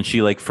 Because when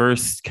she like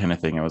first kind of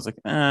thing, I was like,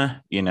 and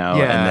then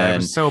it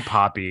was so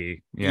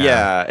poppy.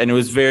 And it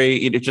was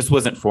it just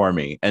wasn't for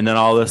me. And then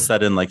all of a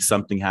sudden, like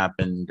something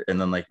happened,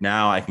 and then like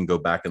now I can go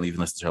back and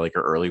even listen to her like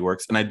her early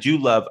works. And I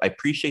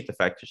appreciate the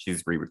fact that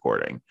she's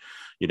re-recording,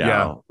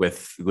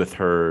 with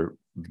her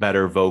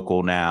better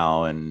vocal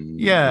now, and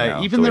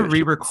even the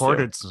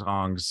re-recorded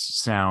songs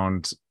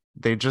sound,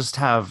 they just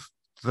have,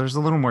 there's a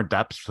little more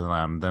depth to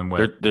them than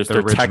what they're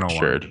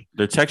textured. One.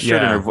 They're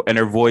textured, and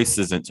her voice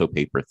isn't so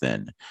paper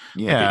thin.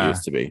 Like it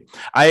used to be.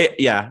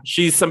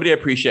 She's somebody I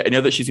appreciate. I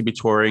know that she's gonna be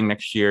touring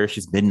next year.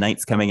 She's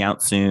Midnight's coming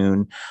out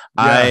soon.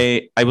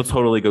 I will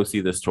totally go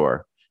see this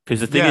tour,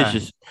 because the thing is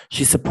just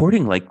she's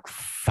supporting like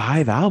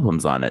 5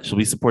 albums on it. She'll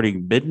be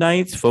supporting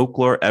Midnight's,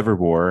 Folklore,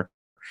 Evermore,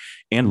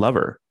 and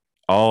Lover.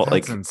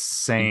 That's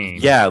insane.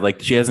 Yeah,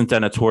 like she hasn't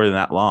done a tour in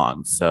that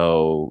long.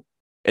 So,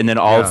 and then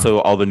also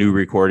all the new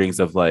recordings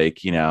of like,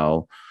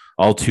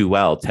 All Too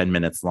Well, 10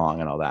 minutes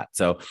long and all that.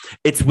 So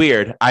it's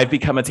weird. I've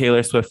become a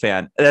Taylor Swift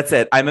fan. That's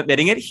it. I'm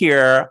admitting it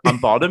here on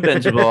Bald and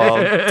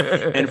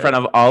Bingeable in front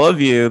of all of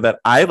you that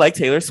I like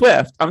Taylor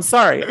Swift. I'm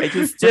sorry. I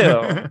just do.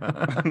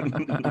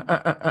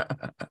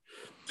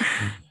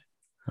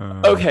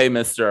 Okay,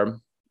 mister.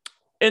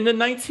 In the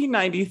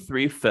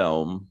 1993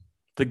 film,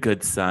 The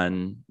Good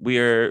Son, we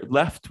are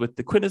left with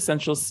the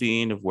quintessential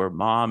scene of where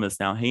mom is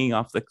now hanging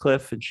off the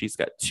cliff, and she's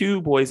got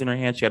 2 boys in her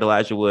hand. She had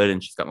Elijah Wood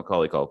and she's got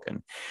Macaulay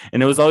Culkin.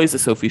 And it was always a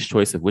Sophie's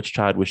choice of which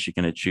child was she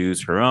going to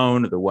choose, her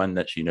own, or the one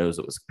that she knows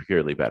that was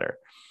purely better.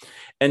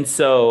 And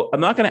so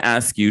I'm not going to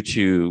ask you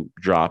to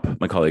drop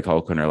Macaulay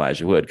Culkin or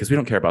Elijah Wood, because we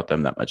don't care about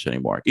them that much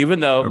anymore, even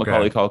though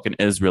Macaulay Culkin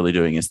is really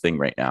doing his thing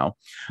right now.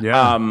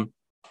 Yeah.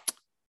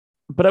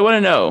 But I want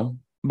to know,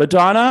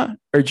 Madonna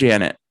or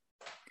Janet?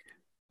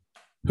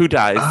 Who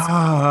dies?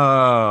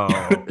 Oh.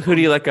 Who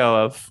do you let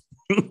go of?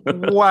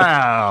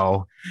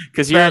 Wow.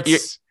 Because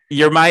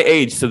you're my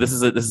age, so this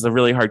is a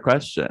really hard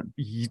question.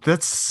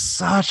 That's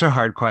such a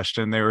hard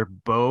question. They were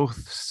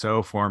both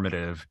so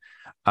formative.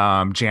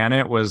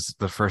 Janet was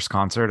the first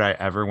concert I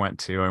ever went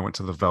to. I went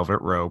to the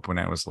Velvet Rope when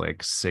I was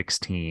like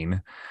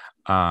 16.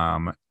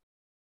 Um,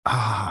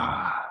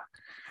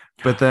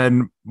 but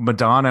then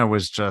Madonna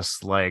was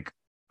just like,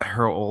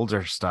 her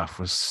older stuff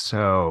was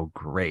so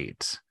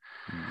great.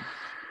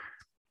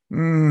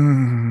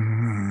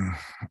 Mm,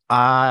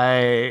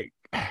 I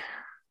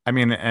I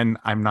mean, and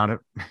I'm not I'm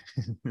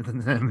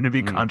going to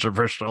be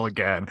controversial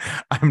again.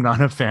 I'm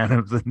not a fan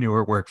of the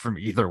newer work from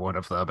either one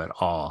of them at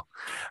all.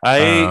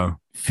 I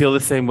feel the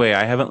same way.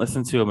 I haven't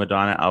listened to a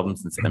Madonna album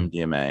since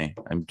MDMA.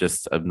 I'm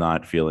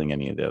not feeling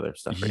any of the other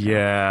stuff right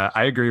now.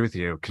 I agree with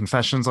you.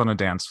 Confessions on a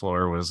Dance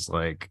Floor was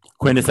like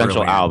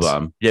Quintessential brilliant.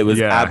 album. It was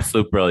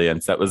absolute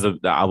brilliance. That was the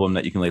album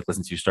that you can like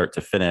listen to start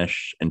to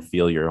finish and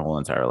feel your whole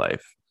entire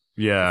life.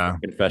 Yeah.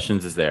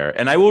 Confessions is there.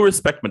 And I will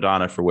respect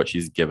Madonna for what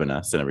she's given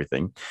us and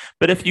everything.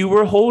 But if you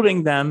were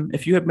holding them,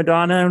 if you had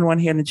Madonna in one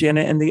hand and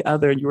Janet in the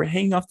other, and you were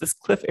hanging off this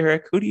cliff,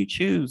 Eric, who do you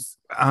choose?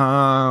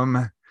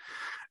 It's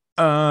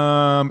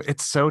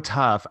so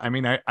tough. I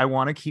mean, I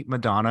want to keep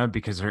Madonna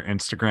because her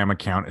Instagram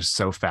account is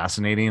so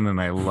fascinating and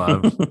I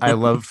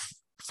love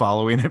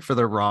following it for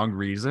the wrong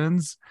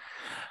reasons.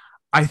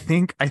 I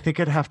think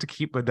I'd have to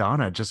keep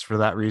Madonna just for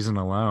that reason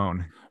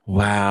alone.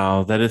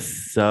 Wow, that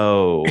is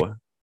so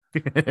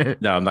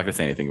no, I'm not going to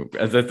say anything.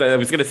 I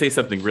was going to say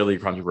something really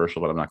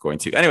controversial, but I'm not going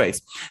to.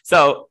 Anyways,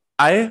 so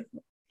I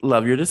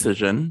love your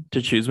decision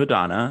to choose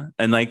Madonna,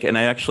 and I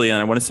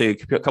want to say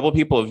a couple of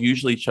people have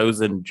usually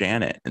chosen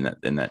Janet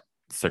in that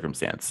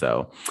circumstance.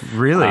 So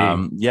really,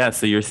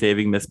 so you're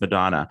saving Miss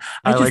Madonna.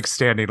 I like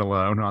standing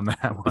alone on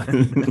that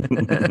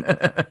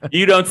one.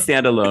 You don't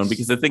stand alone,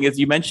 because the thing is,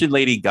 you mentioned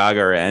Lady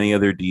Gaga or any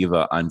other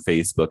diva on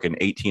Facebook, and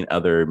 18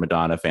 other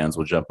Madonna fans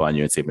will jump on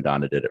you and say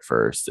Madonna did it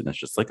first, and it's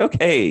just like,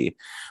 okay,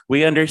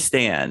 we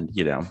understand,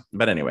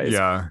 But anyways,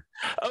 yeah.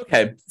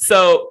 Okay,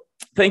 so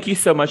thank you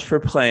so much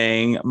for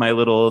playing my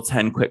little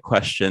 10 quick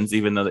questions,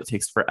 even though that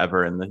takes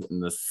forever in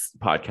this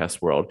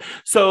podcast world.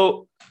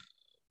 So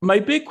my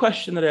big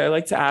question that I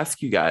like to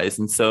ask you guys,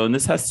 and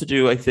this has to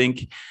do, I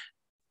think,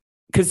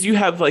 because you've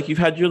had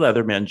your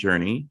Leatherman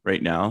journey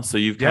right now. So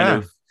you've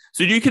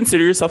so do you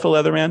consider yourself a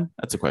Leatherman?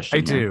 That's a question.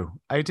 I do.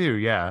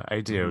 Yeah,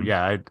 I do. Mm-hmm.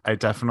 Yeah, I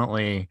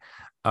definitely,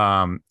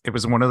 it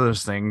was one of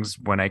those things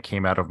when I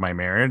came out of my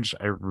marriage,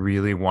 I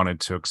really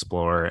wanted to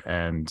explore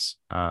and,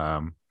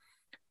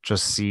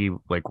 just see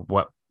like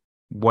what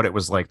it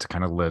was like to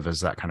kind of live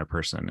as that kind of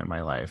person in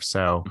my life.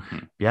 So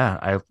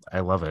yeah, I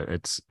love it.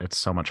 It's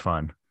so much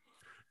fun.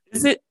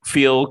 Does it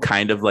feel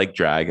kind of like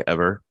drag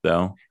ever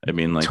though? I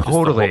mean, like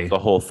totally just the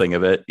whole thing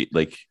of it,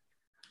 like,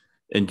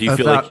 and do you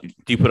feel like, do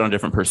you put on a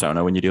different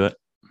persona when you do it?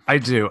 I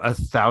do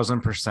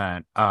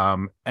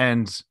 1,000%.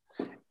 And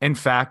in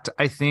fact,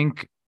 I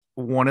think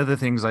one of the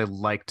things I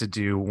like to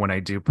do when I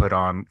do put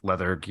on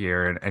leather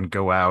gear and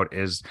go out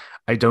is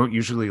I don't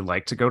usually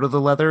like to go to the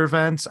leather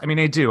events. I mean,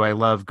 I do. I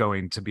love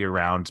going to be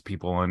around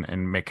people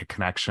and make a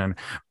connection,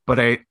 but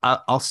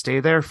I'll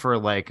stay there for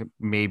like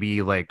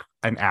maybe like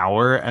an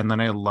hour, and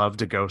then I love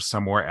to go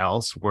somewhere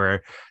else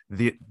where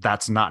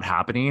that's not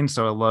happening.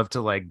 So I love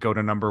to like go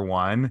to number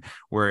one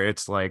where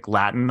it's like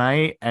Latin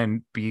night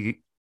and be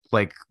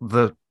like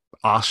the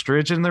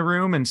ostrich in the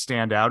room and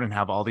stand out and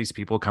have all these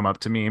people come up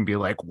to me and be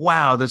like,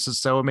 wow, this is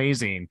so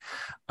amazing.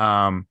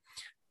 And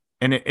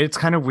it's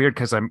kind of weird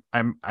because I'm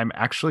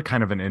actually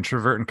kind of an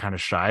introvert and kind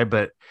of shy,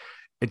 but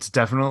it's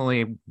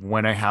definitely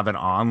when I have it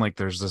on, like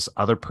there's this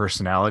other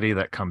personality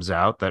that comes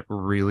out that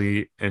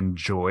really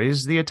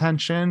enjoys the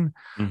attention.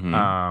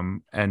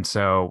 And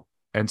so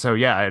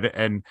yeah,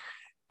 and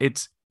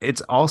it's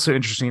also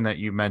interesting that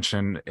you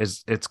mentioned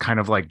it's kind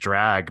of like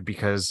drag,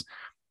 because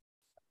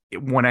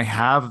when I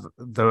have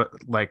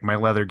my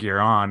leather gear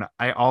on,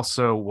 I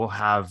also will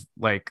have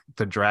like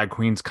the drag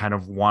queens kind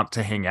of want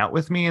to hang out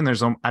with me. And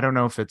I don't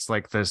know if it's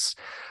like this,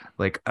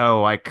 like,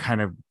 oh, I kind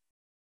of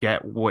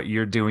get what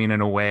you're doing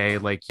in a way,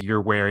 like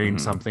you're wearing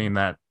something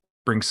that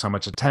brings so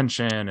much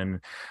attention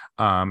and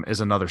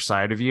is another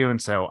side of you. And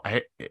so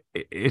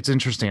it's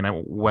interesting.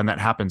 When that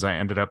happens, I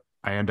end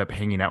up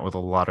hanging out with a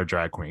lot of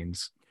drag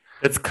queens.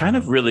 It's kind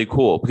of really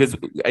cool because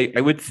I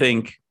would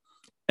think,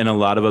 in a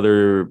lot of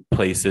other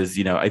places,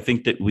 I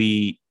think that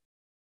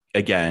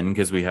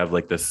because we have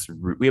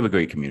we have a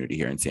great community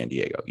here in San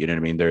Diego. You know what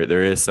I mean?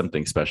 There is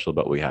something special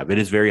about what we have. It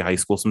is very high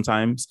school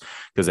sometimes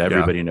because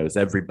everybody knows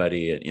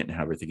everybody and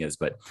how everything is.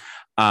 But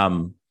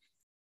in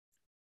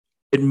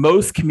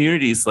most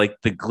communities, like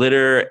the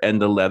glitter and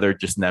the leather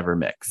just never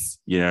mix.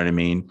 You know what I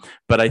mean?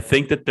 But I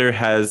think that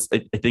I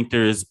think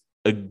there's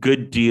a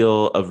good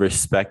deal of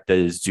respect that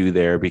is due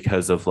there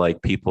because of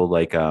like people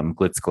like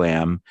Glitz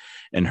Glam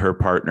and her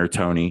partner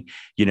Tony.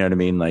 You know what I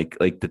mean? Like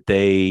that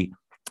they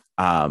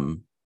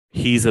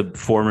he's a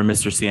former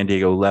Mr. San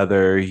Diego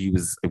Leather.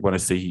 I want to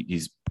say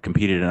he's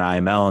competed in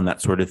IML and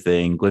that sort of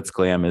thing. Glitz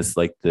Glam is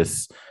like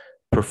this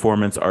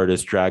performance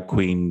artist, drag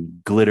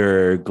queen,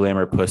 glitter,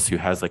 glamour puss who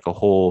has like a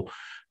whole,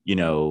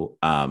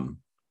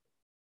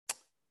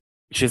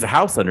 she has a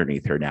house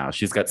underneath her now.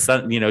 She's got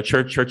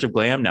Church of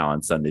Glam now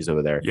on Sundays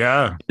over there.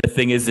 Yeah. The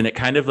thing is, and it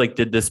kind of like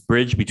did this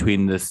bridge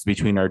between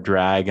our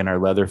drag and our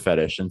leather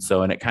fetish. And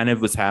so, and it kind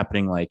of was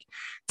happening like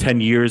 10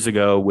 years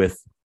ago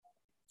with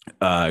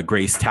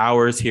Grace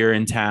Towers here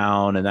in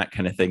town and that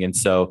kind of thing. And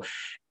so,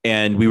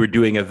 and we were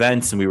doing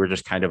events and we were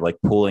just kind of like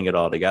pulling it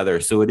all together.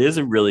 So it is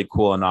a really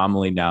cool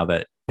anomaly now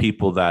that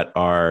people that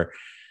are,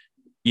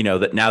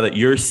 that now that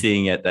you're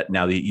seeing it, that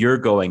now that you're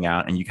going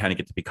out and you kind of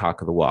get to be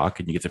cock of the walk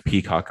and you get to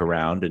peacock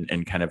around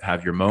and kind of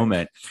have your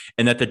moment,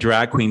 and that the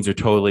drag queens are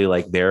totally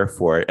like there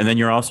for it. And then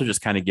you're also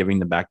just kind of giving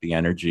them back the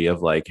energy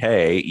of like,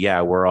 hey,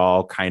 yeah, we're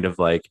all kind of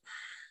like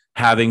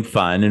having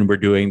fun and we're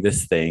doing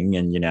this thing.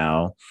 And,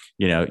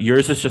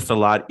 yours is just a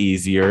lot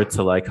easier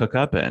to like hook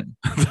up in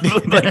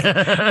like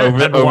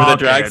over the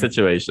drag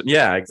situation.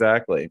 Yeah,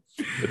 exactly.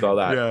 With all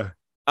that. Yeah.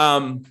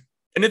 And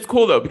it's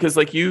cool though, because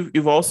like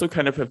you've also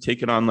kind of have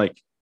taken on like,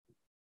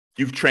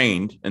 you've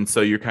trained. And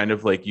so you're kind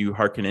of like, you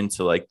hearken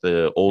into like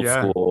the old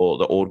school,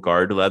 the old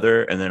guard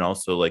leather, and then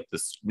also like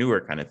this newer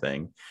kind of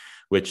thing,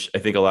 which I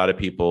think a lot of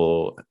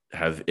people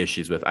have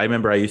issues with. I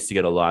remember I used to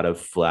get a lot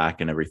of flack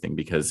and everything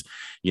because,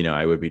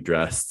 I would be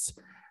dressed,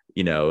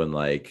 and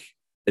like,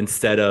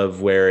 instead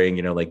of wearing,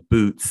 like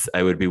boots,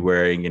 I would be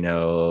wearing,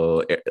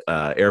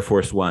 Air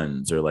Force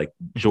Ones or like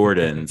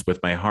Jordans with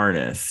my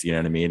harness, you know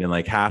what I mean? And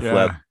like half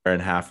leather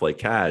and half like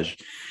cash.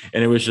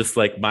 And it was just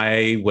like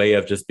my way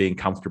of just being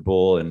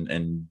comfortable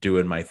and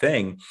doing my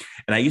thing.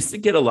 And I used to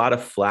get a lot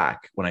of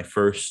flack when I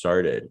first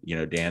started,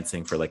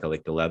 dancing for like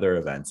the leather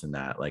events and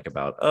that, like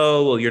about,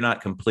 oh, well, you're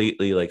not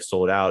completely like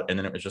sold out. And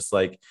then it was just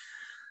like,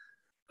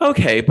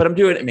 okay, but I'm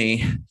doing it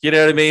me. You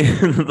know what I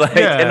mean?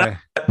 Like,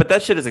 but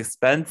that shit is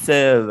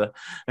expensive.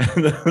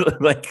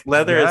 Like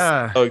leather is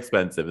so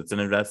expensive. It's an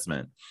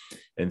investment.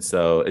 And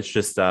so it's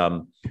just,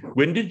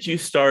 when did you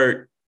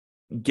start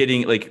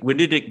getting, like, when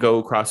did it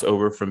go cross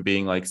over from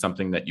being like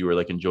something that you were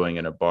like enjoying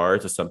in a bar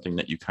to something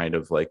that you kind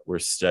of like were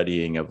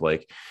studying of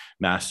like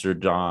master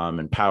dom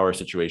and power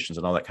situations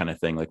and all that kind of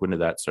thing? Like, when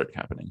did that start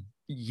happening?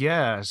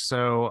 Yeah.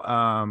 So,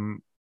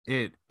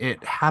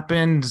 it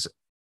happened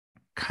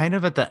kind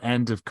of at the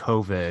end of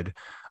COVID.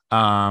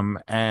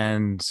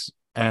 And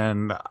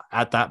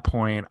at that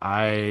point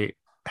I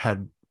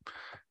had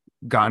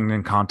gotten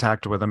in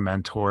contact with a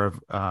mentor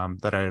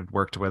that I had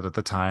worked with at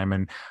the time.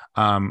 And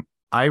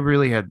I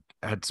really had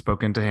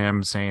spoken to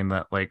him saying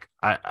that like,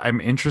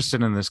 I'm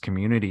interested in this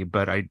community,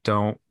 but I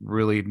don't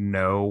really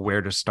know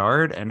where to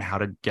start and how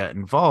to get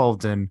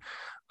involved. And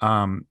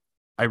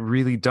I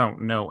really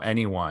don't know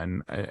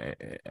anyone.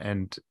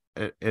 And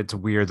it's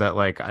weird that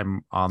like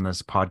I'm on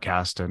this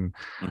podcast and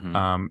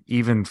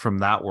even from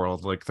that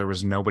world, like there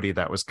was nobody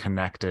that was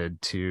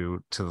connected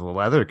to the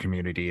leather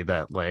community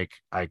that like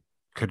I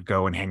could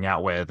go and hang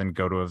out with and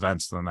go to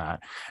events than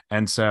that.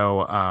 And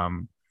so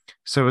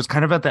it was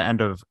kind of at the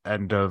end of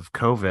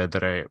COVID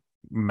that I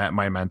met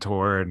my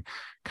mentor and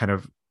kind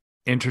of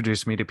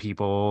introduced me to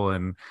people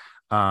and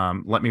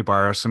let me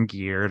borrow some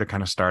gear to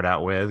kind of start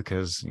out with,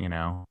 because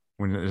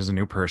when there's a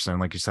new person,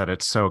 like you said,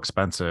 it's so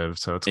expensive.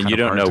 So it's, and you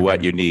don't know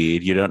what you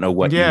need. You don't know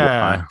what you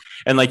want.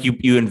 And like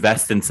you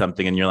invest in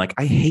something and you're like,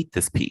 I hate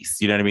this piece.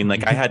 You know what I mean?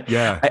 Like I had,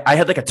 I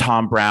had like a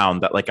Tom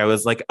Brown that like, I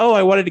was like, oh,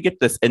 I wanted to get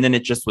this. And then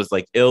it just was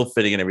like ill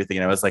fitting and everything.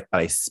 And I was like,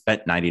 I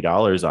spent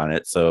 $90 on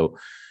it. So,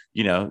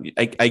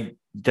 I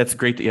that's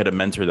great that you had a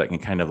mentor that can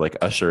kind of like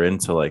usher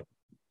into like,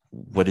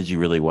 what did you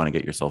really want to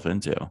get yourself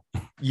into?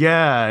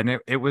 Yeah. And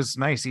it was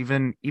nice.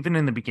 Even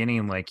in the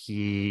beginning, like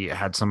he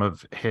had some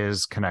of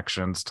his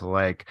connections to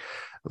like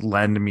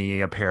lend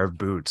me a pair of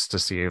boots to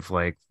see if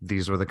like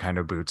these were the kind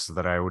of boots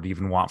that I would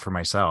even want for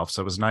myself.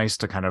 So it was nice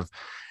to kind of,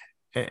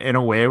 in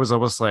a way, it was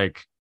almost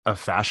like a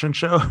fashion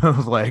show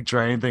of like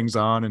trying things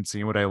on and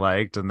seeing what I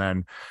liked. And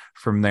then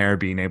from there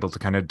being able to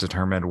kind of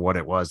determine what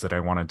it was that I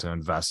wanted to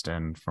invest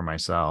in for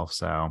myself.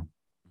 So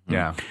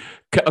yeah.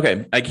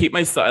 Okay. I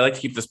like to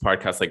keep this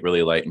podcast like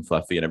really light and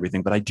fluffy and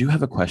everything, but I do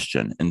have a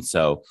question. And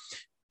so,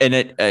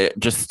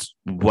 just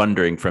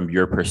wondering from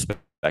your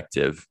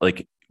perspective,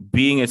 like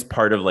being as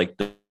part of like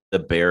the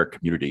bear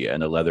community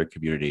and the leather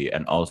community,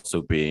 and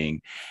also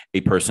being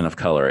a person of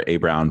color, a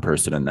brown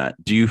person in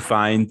that, do you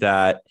find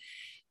that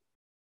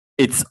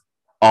it's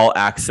all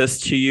access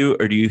to you,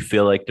 or do you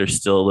feel like there's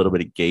still a little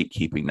bit of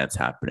gatekeeping that's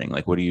happening?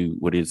 Like, what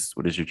is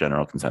your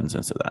general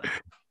consensus of that?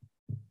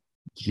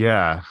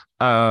 Yeah.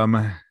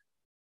 I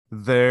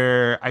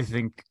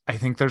think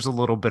there's a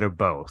little bit of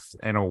both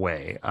in a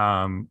way.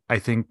 I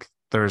think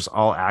there's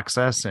all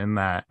access in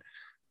that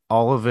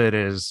all of it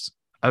is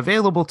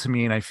available to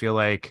me. And I feel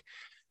like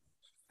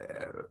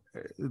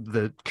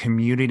the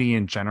community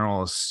in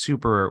general is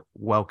super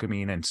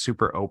welcoming and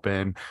super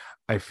open.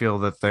 I feel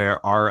that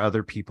there are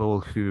other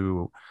people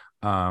who,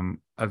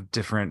 of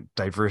different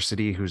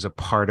diversity, who's a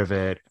part of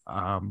it.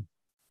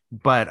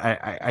 But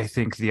I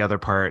think the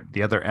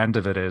other end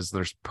of it is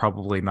there's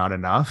probably not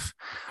enough.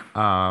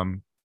 I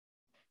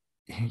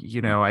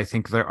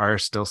think there are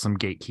still some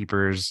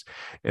gatekeepers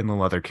in the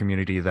leather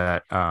community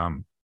that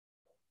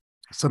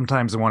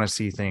sometimes want to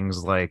see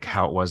things like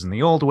how it was in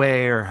the old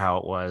way or how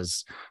it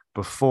was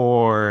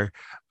before,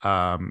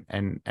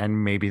 and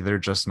maybe they're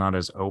just not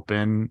as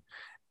open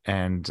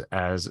and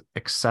as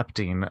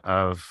accepting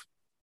of.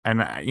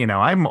 And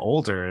I'm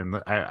older,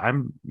 and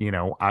I'm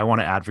I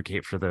want to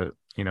advocate for the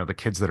the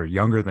kids that are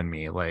younger than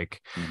me,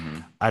 like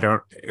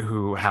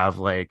who have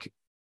like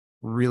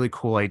really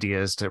cool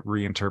ideas to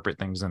reinterpret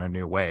things in a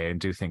new way and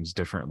do things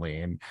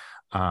differently. And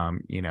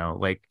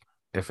like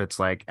if it's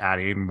like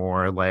adding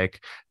more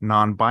like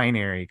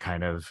non-binary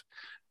kind of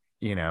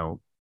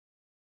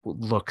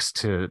looks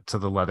to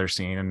the leather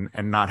scene,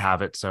 and not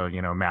have it so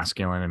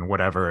masculine and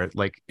whatever,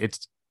 like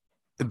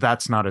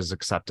that's not as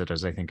accepted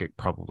as I think it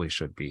probably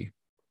should be.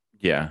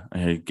 Yeah,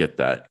 I get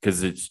that,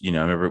 because it's I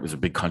remember it was a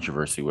big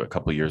controversy a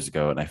couple of years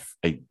ago, and I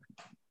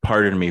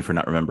pardon me for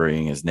not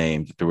remembering his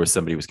name. There was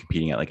somebody who was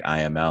competing at like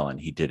IML, and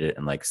he did it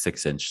in like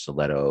 6-inch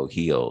stiletto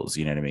heels.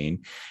 You know what I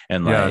mean?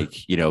 And like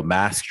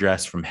mask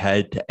dress from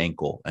head to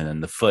ankle, and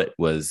then the foot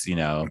was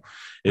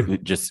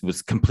it just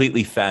was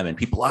completely femme.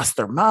 People lost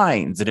their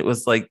minds, and it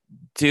was like,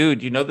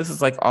 dude, this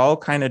is like all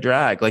kind of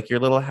drag. Like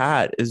your little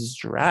hat is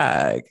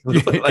drag.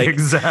 Like,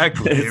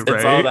 exactly.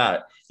 It's all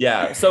that.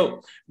 Yeah.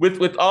 So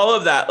with all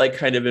of that, like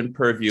kind of in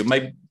purview,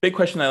 my big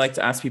question I like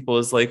to ask people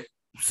is like,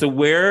 so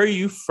where are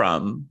you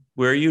from?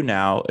 Where are you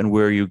now? And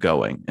where are you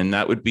going? And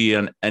that would be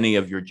on any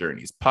of your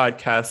journeys: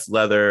 podcast,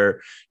 leather,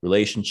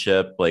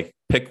 relationship. Like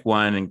pick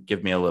one and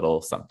give me a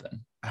little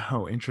something.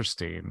 Oh,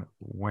 interesting.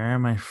 Where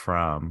am I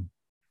from?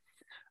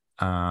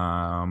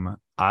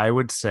 I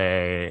would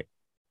say,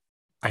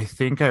 I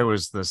think I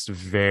was this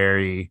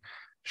very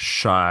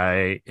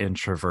shy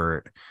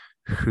introvert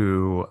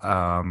who,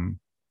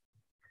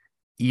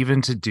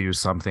 even to do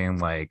something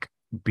like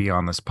be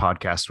on this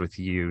podcast with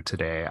you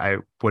today, I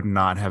would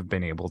not have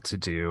been able to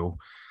do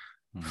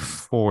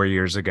 4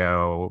 years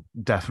ago,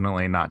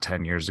 definitely not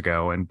 10 years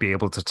ago, and be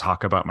able to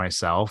talk about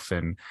myself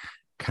and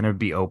kind of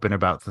be open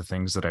about the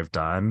things that I've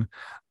done.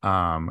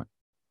 That's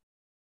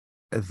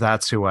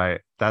who I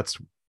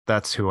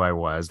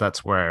was.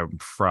 That's where I'm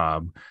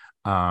from.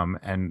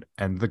 And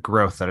the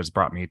growth that has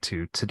brought me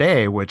to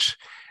today, which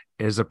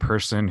is a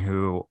person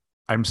who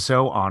I'm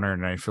so honored,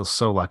 and I feel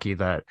so lucky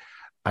that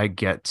I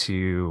get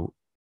to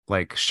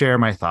like share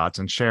my thoughts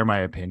and share my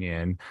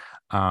opinion.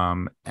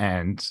 And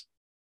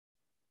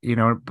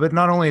but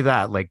not only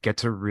that, like get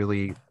to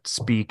really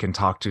speak and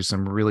talk to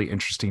some really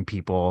interesting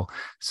people,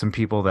 some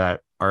people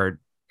that are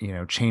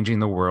changing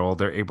the world.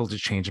 They're able to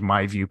change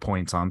my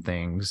viewpoints on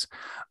things,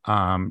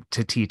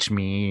 to teach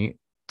me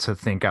to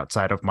think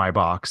outside of my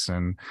box,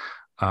 and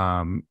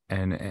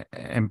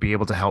be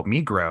able to help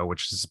me grow,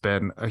 which has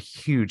been a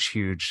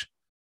huge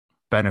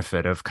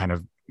benefit of kind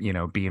of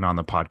being on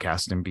the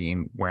podcast and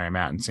being where I'm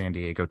at in San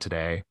Diego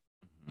today.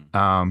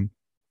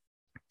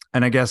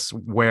 And I guess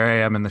where I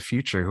am in the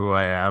future, who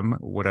I am,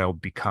 what I'll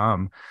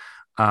become.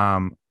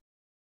 I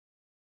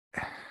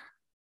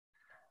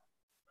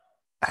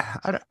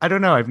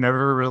don't know. I've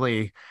never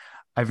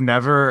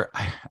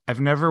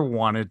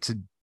wanted to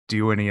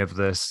do any of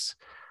this.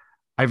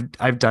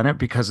 I've done it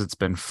because it's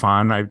been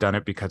fun. I've done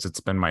it because it's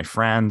been my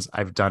friends.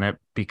 I've done it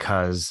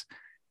because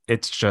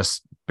it's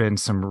just been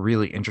some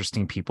really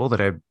interesting people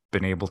that I've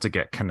been able to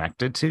get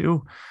connected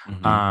to.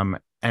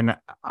 And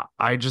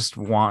I just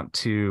want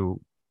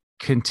to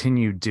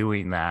continue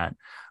doing that.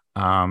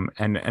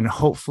 And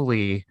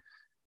hopefully,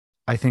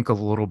 I think a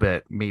little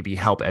bit, maybe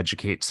help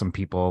educate some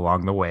people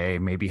along the way,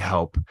 maybe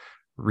help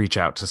reach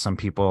out to some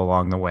people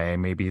along the way.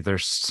 Maybe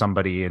there's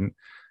somebody in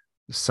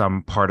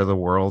some part of the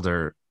world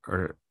or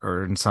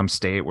in some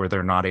state where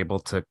they're not able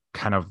to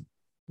kind of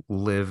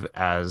live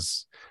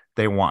as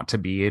they want to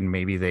be, and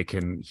maybe they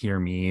can hear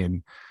me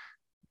and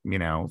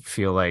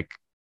feel like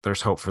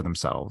there's hope for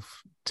themselves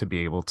to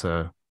be able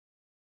to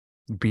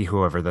be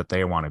whoever that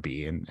they want to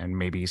be, and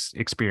maybe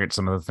experience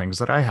some of the things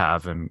that I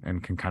have,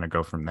 and can kind of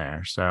go from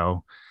there.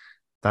 So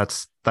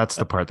that's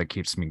the part that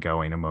keeps me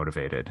going and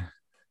motivated.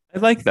 I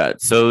like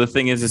that. So the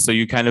thing is so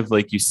you kind of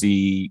like, you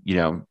see,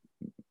 your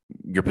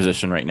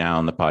position right now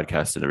on the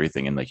podcast and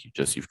everything, and like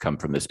you've come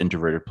from this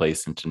introverted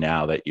place into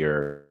now that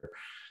you're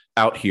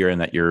out here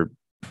and that you're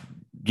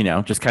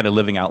just kind of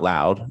living out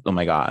loud. Oh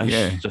my gosh.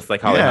 Yeah. Just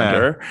like Holly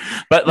Hunter.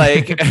 But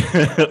like,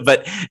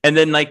 and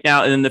then like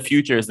now and in the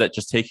future, is that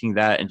just taking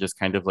that and just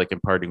kind of like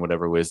imparting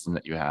whatever wisdom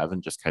that you have,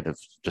 and just kind of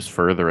just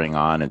furthering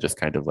on, and just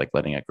kind of like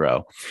letting it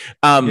grow.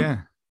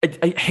 I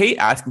hate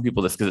asking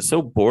people this because it's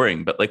so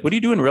boring, but like, what do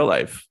you do in real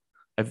life?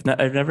 I've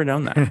never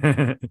known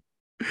that.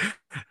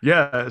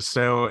 Yeah.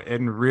 So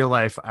in real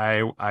life,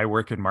 I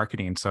work in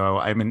marketing. So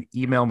I'm an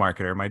email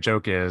marketer. My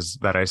joke is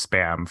that I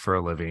spam for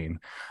a living.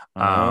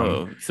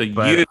 So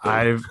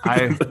I've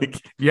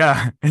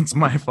yeah, it's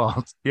my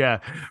fault. Yeah.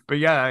 But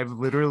yeah, I've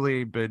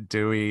literally been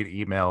doing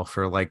email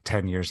for like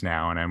 10 years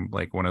now. And I'm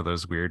like one of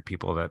those weird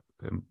people that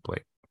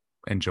like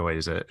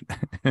enjoys it.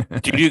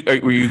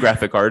 Were you a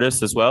graphic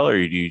artist as well, or are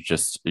you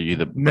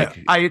the No,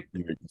 you're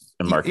just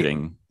in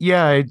marketing?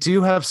 Yeah, I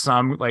do have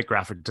some like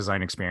graphic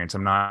design experience.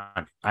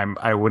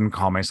 I wouldn't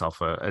call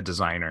myself a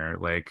designer.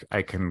 Like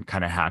I can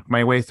kind of hack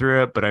my way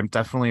through it, but I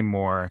lean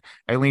more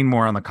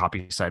on the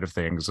copy side of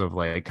things, of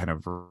like kind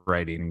of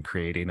writing and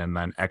creating and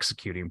then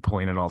executing,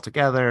 pulling it all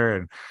together.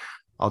 And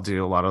I'll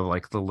do a lot of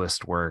like the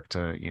list work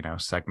to,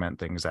 segment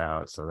things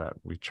out so that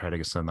we try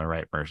to send the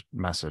right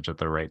message at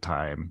the right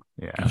time.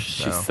 Yeah. Oh,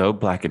 she's so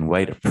black and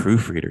white, a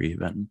proofreader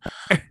even.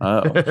 Oh,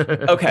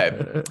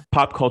 okay.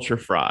 Pop culture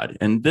fraud.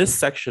 And this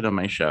section of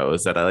my show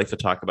is that I like to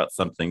talk about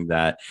something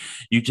that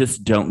you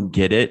just don't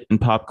get it in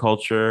pop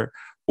culture,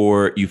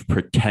 or you've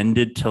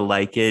pretended to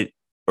like it,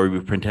 or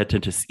you've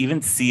pretended to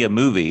even see a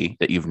movie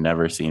that you've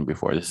never seen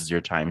before. This is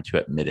your time to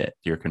admit it,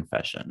 your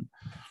confession.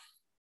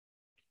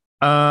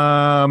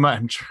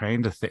 I'm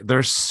trying to think.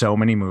 There's so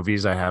many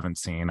movies I haven't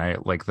seen.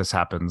 This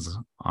happens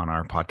on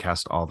our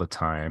podcast all the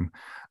time.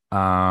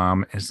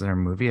 Is there a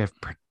movie I've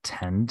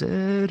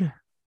pretended?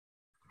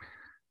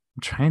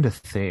 I'm trying to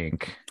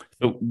think.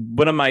 So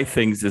one of my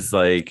things is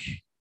like,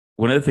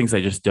 one of the things I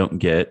just don't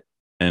get,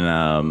 and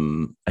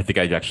I think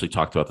I actually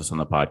talked about this on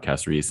the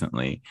podcast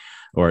recently,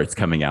 or it's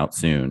coming out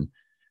soon.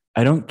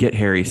 I don't get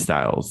Harry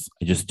Styles.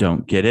 I just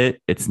don't get it.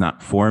 It's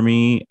not for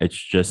me.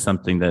 It's just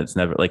something that's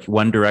never, like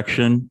One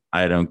Direction.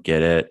 I don't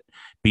get it.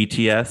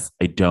 BTS.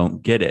 I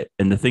don't get it.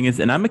 And the thing is,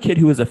 and I'm a kid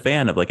who was a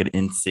fan of like an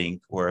NSYNC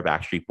or a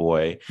Backstreet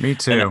Boy. Me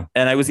too.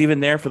 And I was even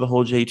there for the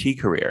whole JT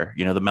career,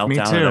 the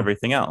Meltdown and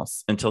everything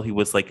else, until he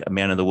was like a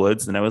Man of the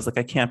Woods. And I was like,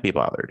 I can't be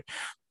bothered.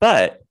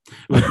 But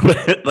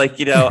like,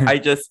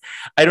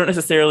 I don't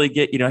necessarily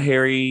get,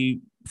 Harry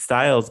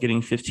Styles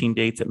getting 15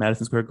 dates at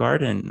Madison Square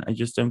Garden. I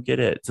just don't get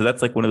it. So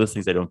that's like one of those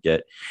things I don't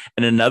get.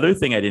 And another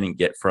thing I didn't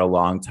get for a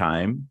long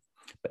time,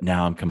 but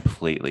now I'm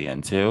completely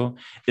into,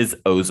 is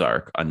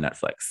Ozark on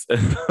Netflix.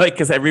 Like,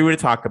 because everyone would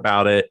talk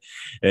about it,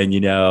 and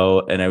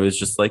and I was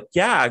just like,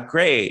 yeah,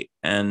 great.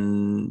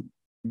 And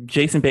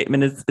Jason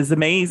Bateman is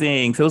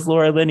amazing. So is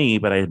Laura Linney,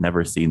 but I had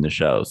never seen the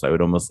show. So I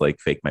would almost like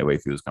fake my way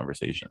through those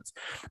conversations.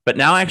 But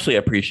now I actually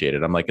appreciate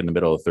it. I'm like in the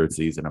middle of third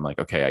season. I'm like,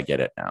 okay, I get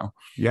it now.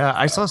 Yeah,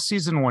 I saw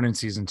season 1 and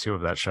season 2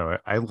 of that show.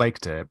 I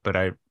liked it, but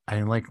I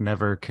like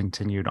never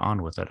continued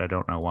on with it. I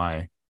don't know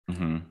why.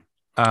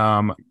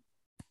 Mm-hmm.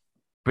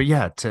 But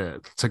yeah,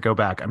 to go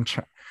back, I'm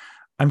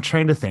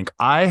trying to think.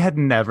 I had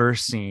never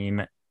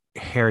seen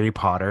Harry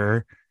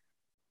Potter,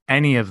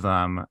 any of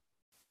them,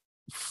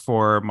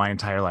 for my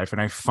entire life, and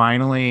I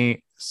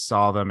finally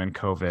saw them in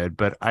COVID,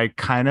 but I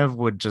kind of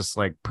would just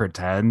like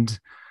pretend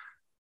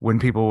when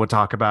people would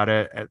talk about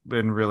it,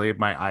 and really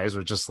my eyes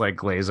would just like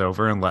glaze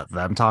over and let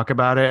them talk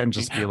about it and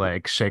just be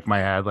like, shake my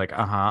head like,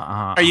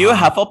 Are you a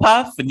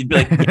Hufflepuff? And you'd be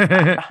like,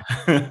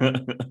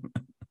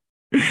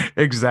 yeah.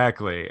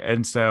 Exactly.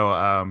 And so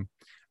I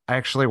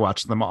actually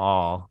watched them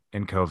all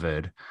in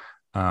COVID,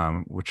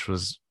 which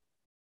was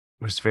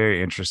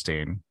very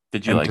interesting.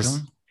 Did you like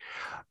them?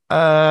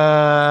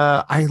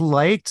 I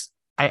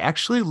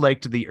actually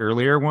liked the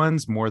earlier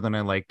ones more than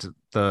I liked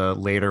the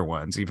later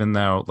ones, even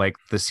though like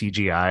the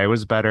CGI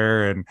was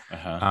better. And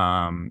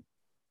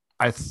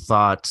I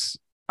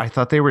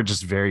thought they were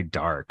just very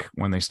dark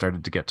when they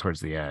started to get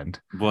towards the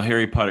end. Well,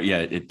 Harry Potter, yeah,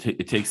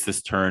 it takes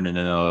this turn, and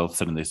then all of a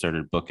sudden they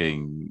started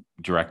booking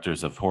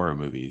directors of horror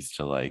movies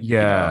to like,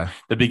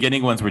 the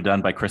beginning ones were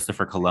done by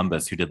Christopher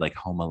Columbus, who did like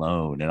Home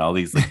Alone and all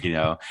these like,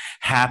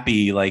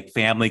 happy like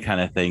family kind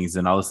of things.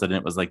 And all of a sudden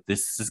it was like,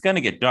 this is going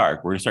to get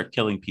dark. We're going to start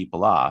killing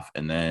people off.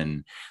 And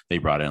then they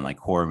brought in like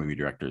horror movie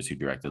directors who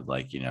directed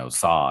like,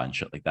 Saw and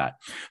shit like that.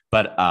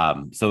 But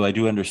so I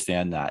do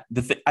understand that.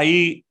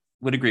 I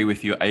would agree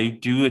with you. I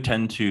do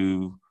tend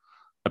to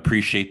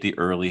appreciate the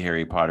early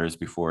Harry Potters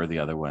before the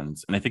other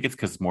ones. And I think it's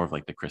because more of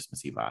like the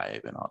Christmassy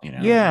vibe and all,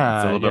 Yeah.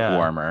 It's a little bit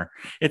warmer.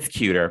 It's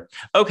cuter.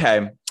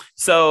 Okay.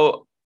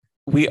 So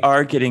we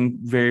are getting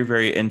very,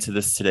 very into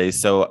this today.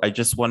 So I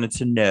just wanted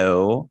to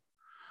know,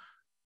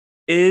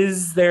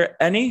 is there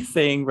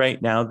anything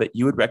right now that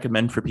you would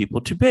recommend for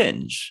people to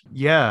binge?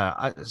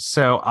 Yeah.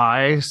 So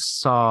I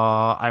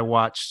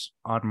watched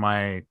on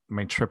my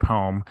trip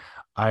home,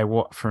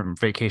 from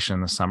vacation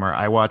in the summer,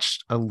 I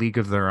watched A League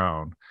of Their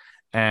Own,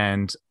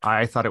 and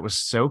I thought it was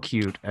so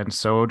cute and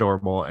so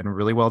adorable and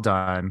really well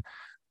done.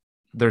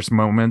 There's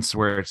moments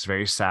where it's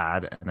very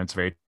sad and it's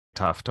very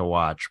tough to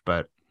watch,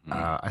 but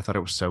I thought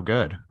it was so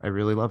good. I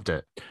really loved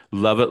it.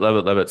 Love it, love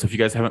it, love it. So if you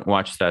guys haven't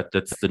watched that,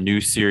 that's the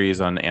new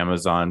series on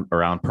Amazon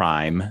around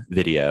Prime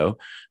Video,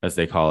 as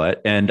they call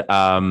it. And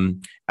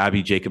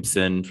Abby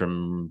Jacobson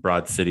from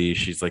Broad City,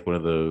 she's like one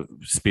of the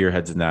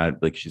spearheads in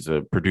that. Like she's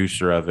a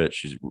producer of it.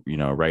 She's,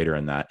 a writer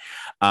in that.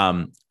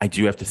 I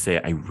do have to say,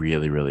 I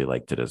really, really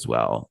liked it as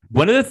well.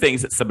 One of the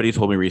things that somebody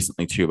told me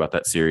recently too about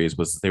that series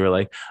was they were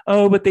like,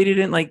 oh, but they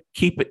didn't like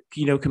keep it,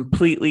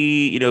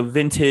 completely,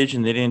 vintage,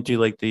 and they didn't do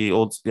like the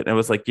old. And I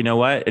was like, you know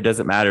what? It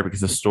doesn't matter,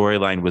 because the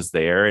storyline was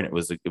there and it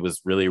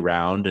was really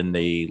round, and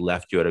they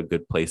left you at a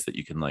good place that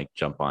you can like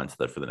jump onto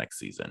that for the next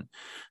season.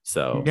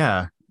 So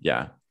yeah,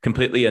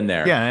 completely in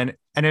there. Yeah,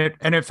 and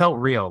it felt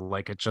real.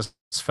 Like it just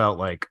felt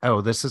like,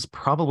 oh, this is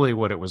probably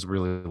what it was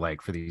really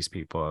like for these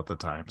people at the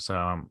time.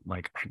 So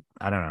like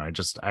I don't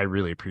know, I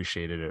really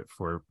appreciated it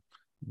for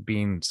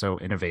being so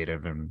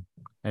innovative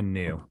and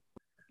new.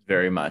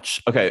 Very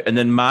much. Okay. And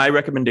then my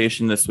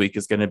recommendation this week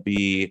is going to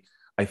be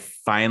I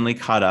finally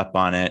caught up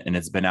on it and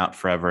it's been out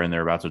forever and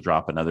they're about to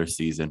drop another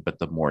season, but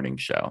The Morning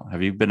Show.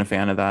 Have you been a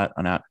fan of that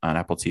on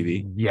Apple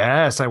TV?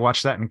 Yes, I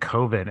watched that in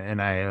COVID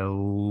and I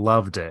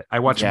loved it. I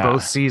watched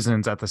both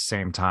seasons at the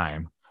same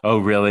time. Oh,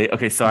 really?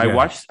 Okay. So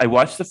Yeah. I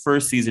watched the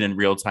first season in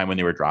real time when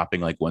they were dropping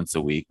like once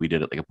a week. We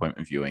did it like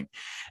appointment viewing.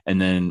 And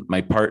then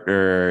my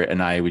partner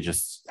and we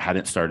just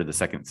hadn't started the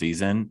second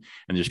season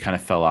and just kind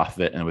of fell off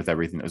of it. And with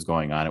everything that was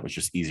going on, it was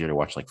just easier to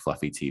watch like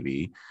fluffy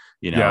TV,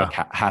 like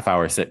half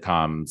hour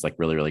sitcoms, like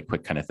really, really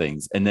quick kind of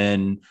things. And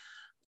then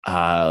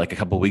like a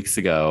couple of weeks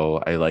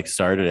ago, I like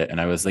started it and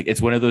I was like,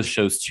 it's one of those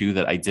shows too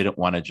that I didn't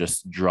want to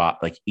just drop,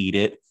 like eat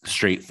it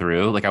straight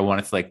through. Like I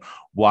wanted to like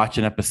watch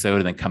an episode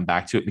and then come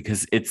back to it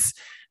because it's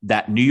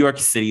that New York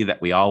City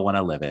that we all want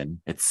to live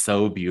in. It's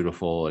so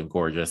beautiful and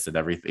gorgeous and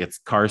everything. It's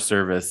car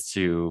service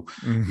to,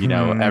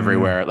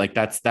 everywhere. Like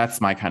that's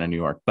my kind of New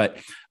York. But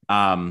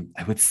I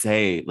would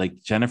say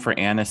like Jennifer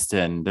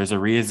Aniston, there's a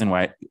reason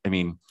why, I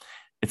mean,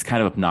 it's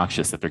kind of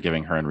obnoxious that they're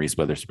giving her and Reese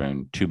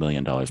Witherspoon $2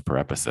 million per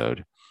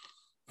episode.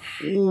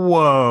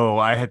 Whoa,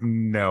 I had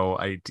no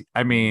idea.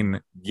 I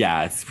mean,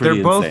 yeah, it's pretty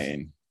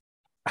insane.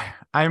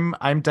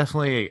 I'm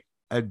definitely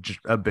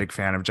a big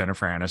fan of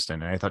Jennifer Aniston,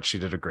 and I thought she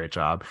did a great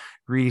job.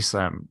 Reese,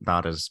 I'm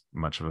not as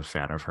much of a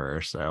fan of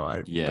her, so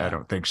I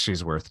don't think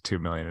she's worth $2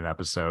 million an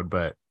episode.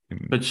 But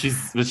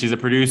she's a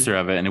producer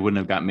of it, and it wouldn't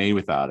have got made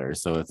without her.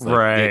 So it's like,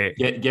 right,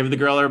 give the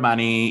girl her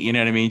money. You know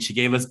what I mean? She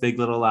gave us Big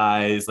Little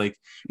Lies. Like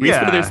Reese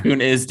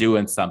Witherspoon is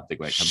doing something.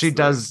 When it comes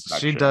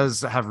she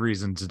does have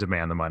reason to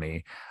demand the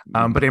money.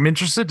 But I'm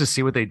interested to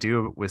see what they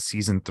do with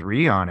season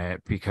 3 on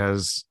it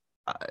because.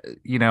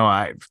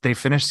 They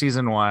finished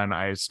season 1.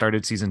 I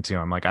started season 2.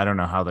 I'm like, I don't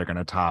know how they're going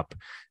to top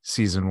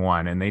season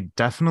 1, and they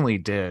definitely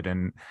did.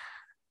 And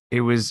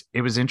it was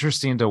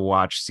interesting to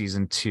watch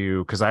season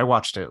 2 because I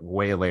watched it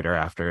way later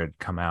after it had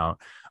come out,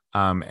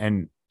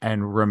 and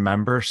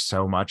remember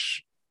so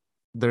much.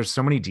 There's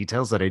so many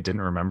details that I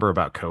didn't remember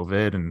about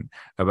COVID and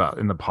about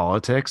in the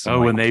politics.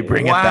 When they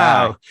bring it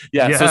back.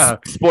 Yeah. So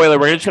spoiler,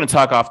 we're just going to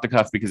talk off the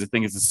cuff because the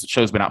thing is, this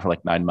show's been out for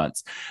like 9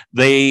 months.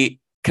 They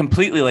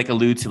completely like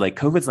allude to like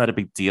COVID's not a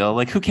big deal,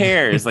 like who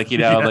cares, like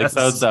like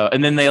so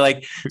and then they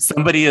like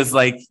somebody is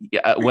like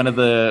one of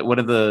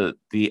the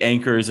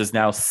anchors is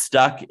now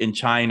stuck in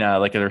China,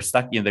 like they're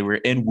stuck, they were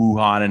in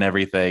Wuhan and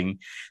everything,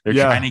 they're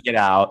trying to get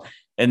out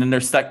and then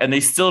they're stuck and they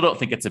still don't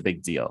think it's a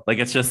big deal, like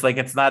it's just like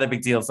it's not a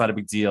big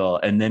deal.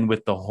 And then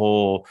with the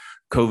whole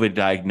COVID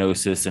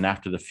diagnosis and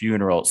after the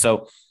funeral,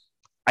 so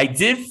I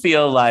did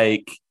feel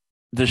like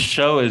the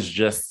show is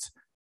just,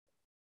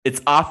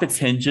 it's off its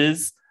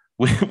hinges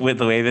with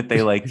the way that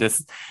they like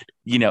just,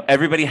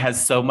 everybody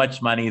has so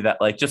much money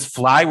that like just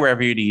fly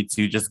wherever you need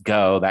to, just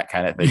go, that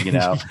kind of thing,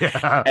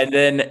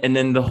 And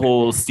then the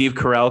whole Steve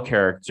Carell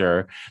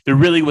character, there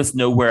really was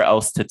nowhere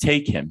else to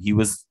take him.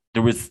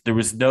 There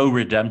was no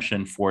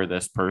redemption for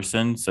this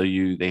person, so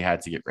they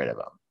had to get rid of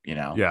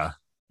him, Yeah.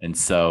 And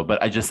so,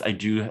 but I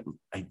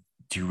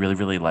do really,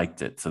 really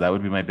liked it. So that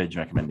would be my binge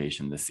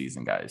recommendation this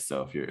season, guys.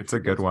 So it's a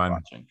good one.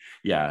 Watching.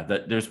 Yeah,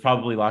 there's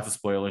probably lots of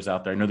spoilers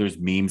out there. I know there's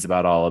memes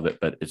about all of it,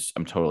 but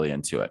I'm totally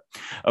into it.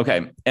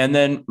 Okay. And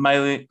then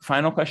my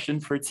final question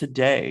for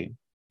today.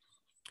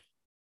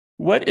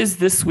 What is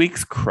this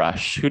week's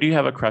crush? Who do you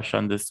have a crush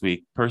on this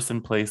week?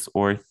 Person, place,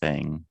 or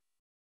thing?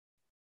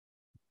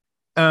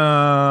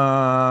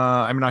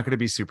 I'm not going to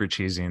be super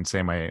cheesy and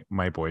say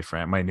my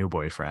boyfriend, my new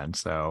boyfriend.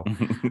 So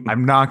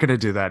I'm not going to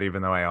do that,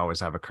 even though I always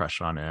have a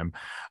crush on him.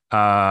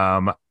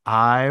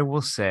 I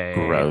will say,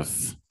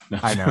 gross.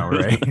 I know,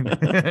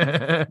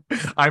 right?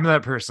 I'm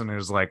that person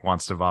who's like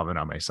wants to vomit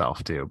on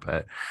myself too.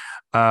 But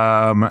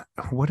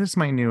what is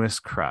my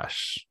newest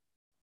crush?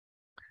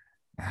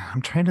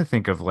 I'm trying to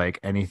think of like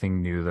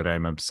anything new that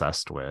I'm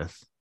obsessed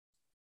with.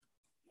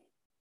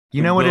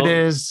 You know what it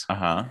is?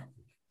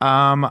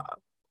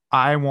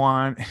 I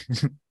want,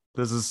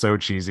 this is so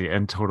cheesy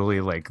and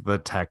totally like the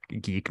tech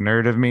geek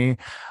nerd of me.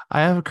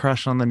 I have a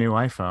crush on the new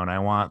iPhone. I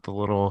want the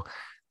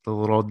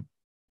little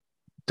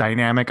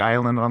dynamic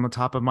island on the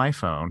top of my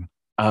phone.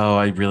 Oh,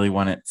 I really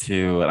want it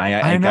too. And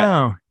I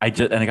know. I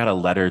got a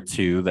letter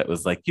too that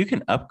was like, you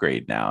can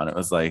upgrade now. And it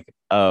was like,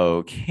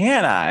 oh,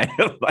 can I?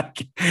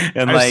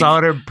 I saw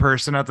it in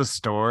person at the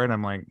store and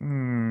I'm like,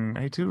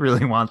 I do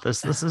really want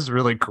this. This is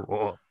really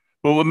cool.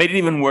 Well, what made it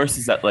even worse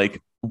is that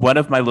like one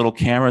of my little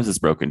cameras is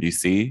broken. Do you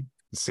see?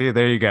 See,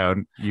 there you go.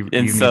 You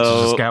need to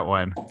just get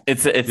one.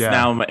 It's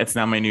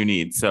now my new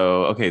need.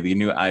 So, okay, the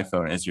new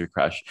iPhone is your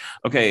crush.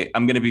 Okay,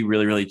 I'm going to be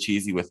really, really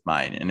cheesy with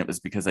mine. And it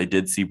was because I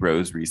did see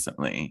Bros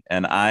recently.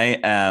 And I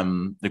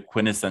am the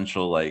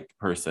quintessential like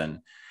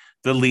person.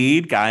 The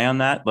lead guy on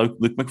that, Luke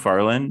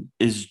McFarlane,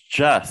 is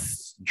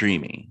just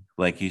dreamy.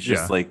 Like he's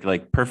just like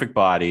perfect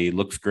body,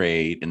 looks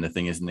great. And the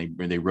thing is, and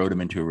they wrote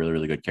him into a really,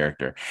 really good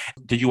character.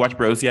 Did you watch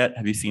Bros yet?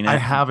 Have you seen it? I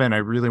haven't. I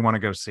really want to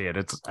go see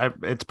it.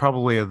 It's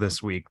probably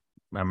this week.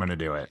 I'm gonna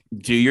do it.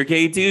 Do your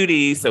gay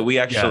duty. So we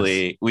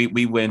actually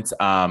we went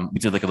we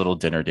did like a little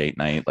dinner date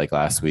night like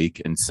last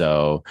week, and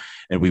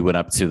we went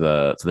up to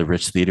the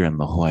Rich Theater in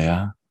La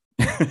Jolla.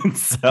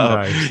 So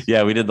nice.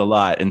 Yeah, we did a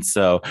lot, and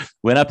so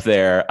went up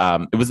there.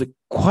 It was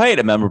quite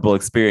a memorable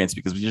experience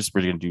because we just were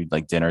gonna do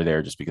like dinner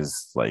there just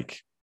because like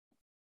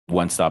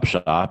one-stop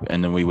shop,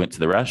 and then we went to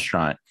the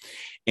restaurant,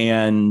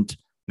 and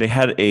they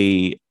had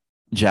a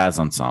jazz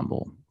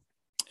ensemble.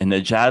 And the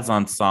jazz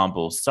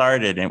ensemble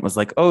started, and it was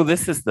like, oh,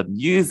 this is the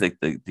music.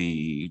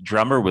 The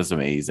drummer was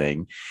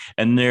amazing.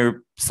 And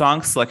their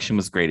song selection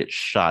was great. It's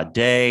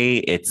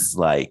Sade. It's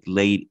like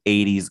late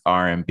 80s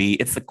R&B.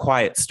 It's a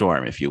quiet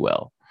storm, if you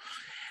will.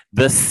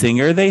 The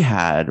singer they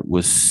had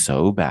was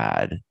so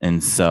bad.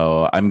 And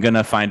so I'm going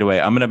to find a way.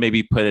 I'm going to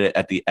maybe put it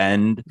at the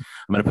end.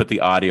 I'm going to put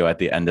the audio at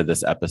the end of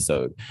this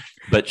episode.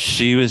 But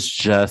she was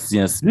just,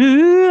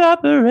 smooth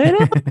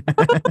operator.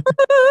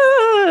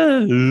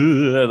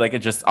 Like it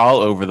just all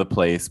over the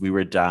place. We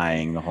were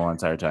dying the whole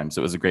entire time.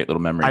 So it was a great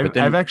little memory.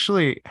 I've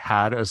actually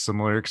had a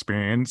similar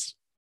experience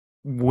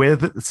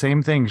with the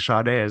same thing,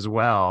 Sade as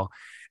well.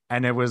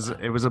 And it was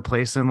a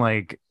place in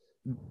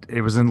it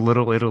was in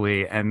Little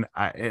Italy, and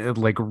it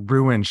like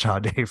ruined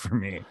Sade for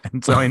me.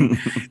 And so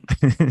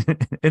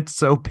it's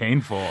so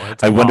painful.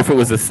 I wonder if it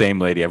was the same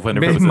lady. I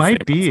wonder if it was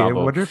might be.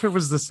 Ensemble. I wonder if it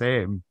was the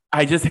same.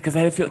 Because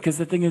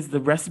the thing is, the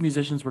rest of the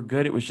musicians were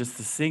good. It was just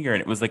the singer,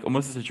 and it was like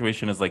almost a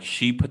situation as like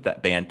she put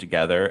that band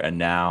together,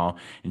 and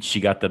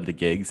she got them the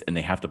gigs, and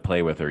they have to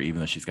play with her, even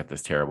though she's got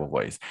this terrible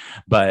voice.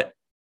 But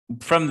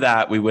from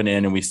that, we went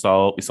in and we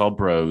saw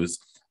Bros.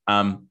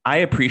 I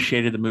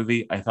appreciated the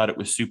movie. I thought it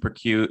was super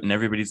cute, and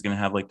everybody's going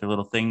to have like their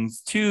little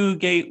things. Two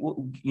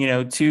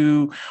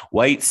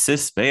white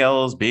cis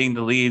males being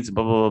the leads,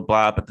 blah, blah, blah,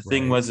 blah. But the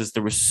thing was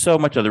there was so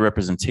much other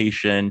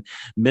representation.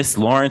 Miss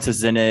Lawrence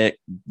is in it.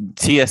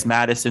 T.S.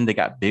 Madison, they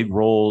got big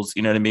roles.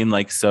 You know what I mean?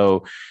 Like,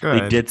 so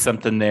Good. They did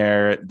something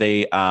there.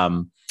 They,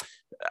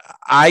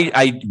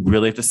 I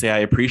really have to say I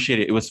appreciate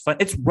it. It was fun.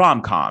 It's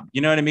rom-com.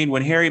 You know what I mean?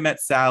 When Harry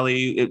Met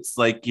Sally, it's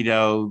like,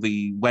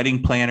 the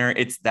wedding planner.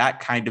 It's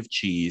that kind of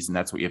cheese, and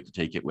that's what you have to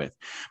take it with.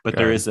 But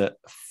There is a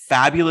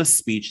fabulous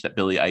speech that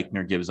Billy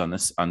Eichner gives on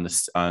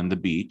the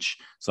beach.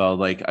 So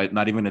I'm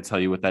not even going to tell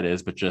you what that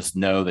is, but just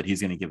know that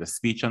he's going to give a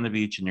speech on the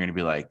beach, and you're going to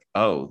be like,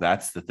 oh,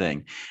 that's the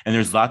thing. And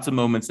there's lots of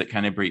moments that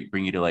kind of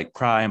bring you to like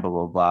cry and blah,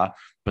 blah, blah.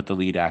 But the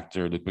lead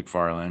actor, Luke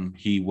McFarlane,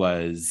 he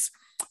was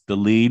the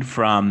lead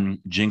from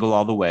Jingle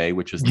All the Way,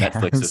 which was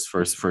Netflix's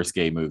first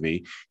gay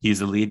movie. He's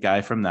the lead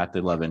guy from that,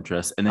 the love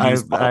interest. And then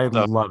I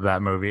love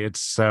that movie.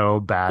 It's so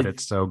bad.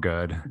 It's so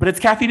good. But it's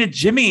Kathy to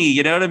Jimmy,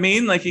 you know what I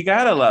mean? Like you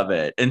gotta love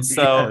it. And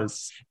so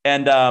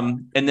and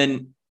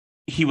then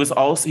he's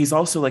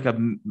also like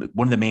one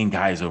of the main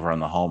guys over on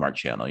the Hallmark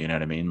Channel, you know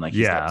what I mean? Like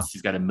he's got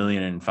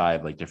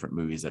 1,000,005 like different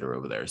movies that are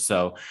over there.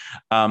 So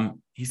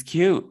he's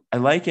cute. I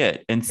like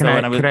it. And so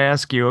could I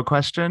ask you a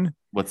question?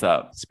 What's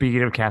up?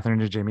 Speaking of Catherine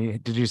to Jimmy,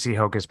 did you see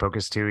Hocus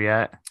Pocus 2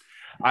 yet?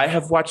 I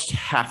have watched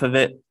half of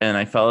it and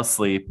I fell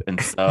asleep. And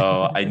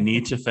so I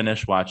need to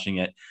finish watching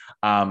it.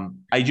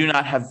 I do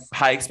not have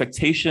high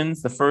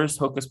expectations. The first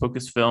Hocus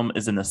Pocus film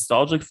is a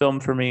nostalgic film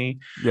for me.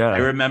 Yeah. I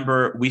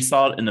remember we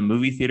saw it in the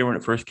movie theater when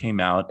it first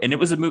came out. And it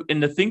was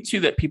and the thing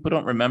too that people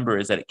don't remember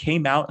is that it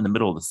came out in the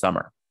middle of the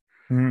summer.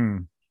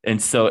 And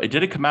so it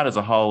didn't come out as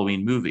a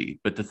Halloween movie.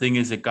 But the thing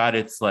is, it got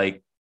its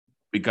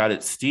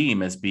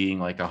steam as being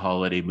like a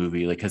holiday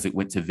movie, like because it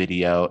went to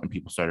video and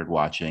people started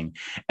watching.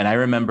 And I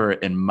remember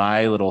in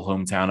my little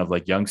hometown of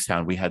like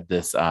Youngstown, we had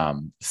this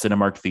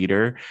Cinemark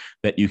theater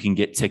that you can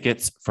get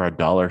tickets for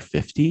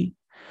 $1.50.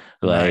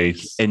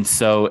 Nice.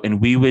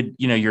 And we would,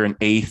 you're in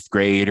 8th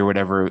grade or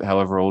whatever,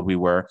 however old we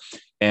were.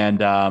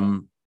 And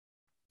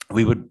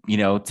we would,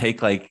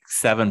 take like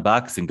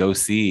 $7 and go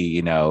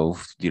see,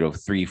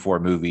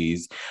 3-4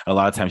 movies. And a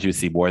lot of times you would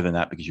see more than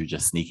that because you would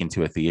just sneak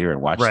into a theater and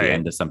watch the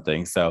end of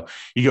something. So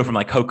you go from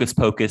like Hocus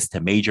Pocus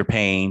to Major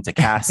Payne to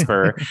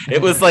Casper.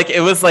 it was like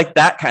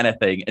that kind of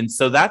thing. And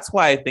so that's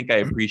why I think I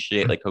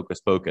appreciate like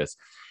Hocus Pocus.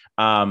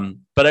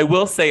 But I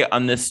will say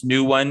on this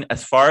new one,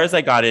 as far as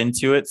I got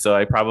into it, so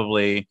I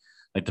probably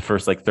like the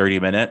first like 30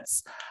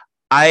 minutes,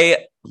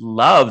 I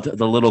loved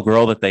the little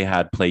girl that they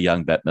had play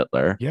young Bette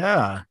Midler.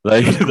 Yeah.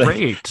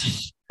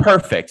 Great.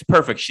 Perfect.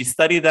 She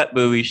studied that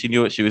movie. She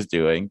knew what she was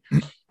doing.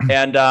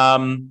 And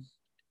I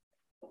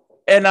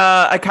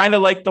kind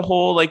of like the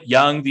whole like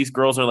these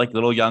girls are like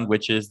little young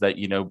witches that,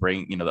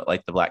 bring, that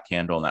light the black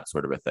candle and that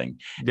sort of a thing.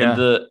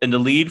 Yeah. And the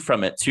lead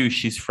from it too,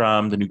 she's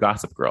from the new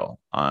Gossip Girl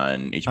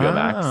on HBO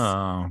Max.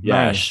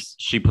 Yeah. Nice.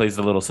 She plays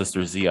the little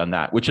sister Z on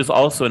that, which is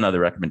also another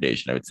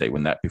recommendation, I would say,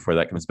 before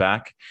that comes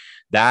back.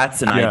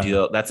 That's an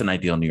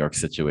ideal New York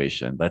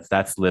situation.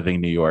 That's living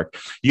New York.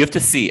 You have to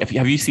see have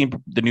you seen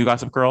the new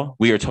Gossip Girl?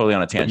 We are totally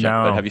on a tangent,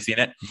 but have you seen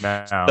it?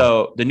 No.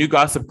 So the new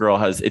Gossip Girl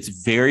it's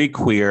very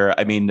queer.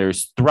 I mean,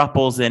 there's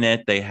thruples in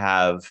it. They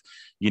have,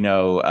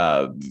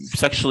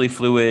 sexually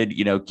fluid,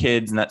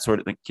 kids and that sort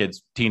of thing,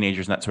 kids,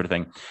 teenagers and that sort of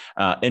thing,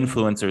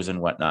 influencers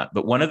and whatnot.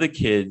 But one of the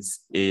kids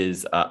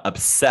is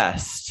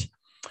obsessed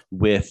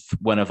with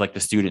one of like the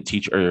student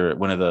teacher, or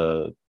one of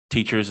the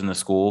teachers in the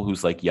school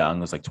who's like young,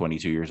 who's like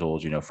 22 years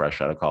old,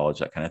 fresh out of college,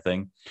 that kind of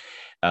thing.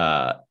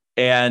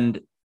 And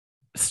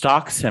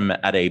stalks him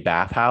at a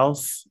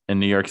bathhouse in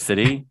New York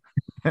City.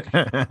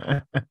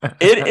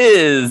 It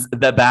is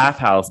the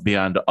bathhouse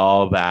beyond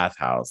all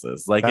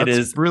bathhouses. Like, That's it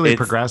is really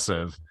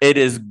progressive. It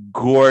is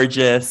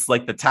gorgeous.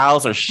 Like, the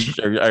towels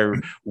are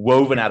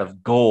woven out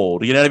of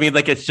gold. You know what I mean?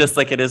 Like, it's just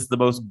like, it is the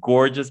most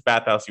gorgeous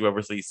bathhouse you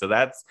ever see. So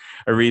that's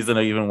a reason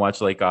I even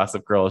watch like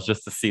Gossip Girl, is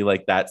just to see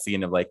like that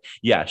scene of like,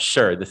 yeah,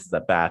 sure, this is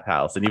a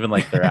bathhouse, and even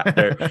like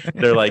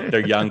they're like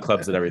their young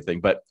clubs and everything.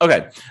 But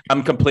okay,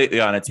 I'm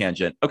completely on a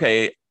tangent.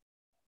 Okay.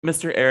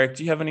 Mr. Eric,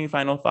 do you have any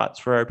final thoughts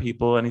for our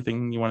people?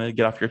 Anything you want to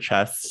get off your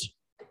chest?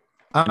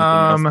 Anything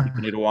else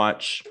people need to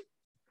watch?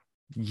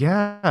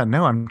 Yeah,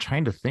 no, I'm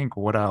trying to think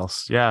what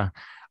else. Yeah.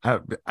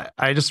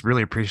 I just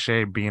really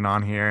appreciate being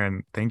on here,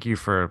 and thank you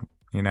for,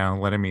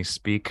 letting me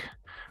speak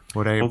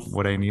what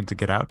I need to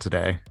get out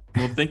today.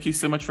 Well, thank you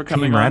so much for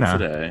coming on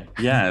today.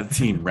 Yeah,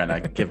 Team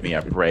Renna, give me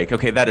a break.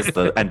 Okay, that is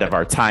the end of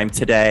our time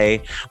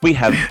today. We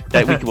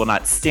will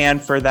not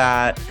stand for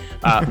that.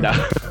 No.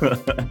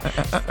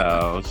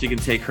 So she can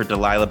take her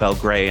Delilah Bell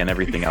Gray and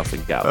everything else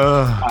and go.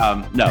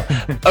 No.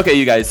 Okay,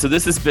 you guys. So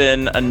this has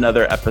been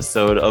another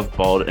episode of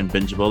Bald and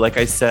Bingeable. Like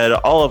I said,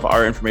 all of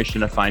our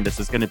information to find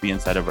us is going to be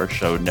inside of our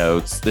show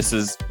notes. This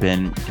has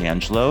been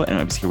D'Angelo, and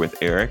I was here with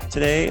Eric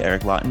today,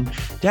 Eric Lawton,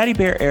 Daddy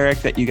Bear Eric,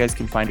 that you guys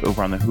can find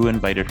over on the Who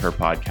Invited Her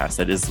podcast.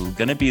 That is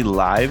going to be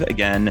live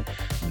again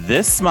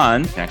this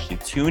month. You can actually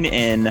tune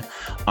in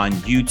on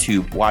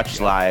YouTube, watch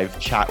live,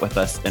 chat with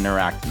us,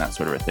 interact, and that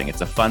sort of a thing.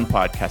 It's a fun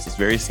podcast. It's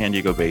very San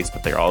Diego based,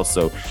 but they're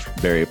also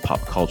very pop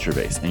culture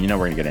based. And we're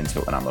going to get into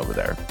it when I'm over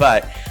there.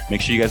 But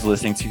make sure you guys are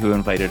listening to Who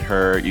Invited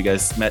Her. You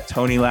guys met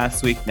Tony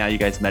last week. Now you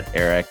guys met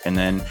Eric. And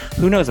then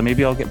who knows,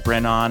 maybe I'll get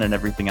Bren on and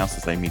everything else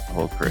as I meet the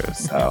whole crew.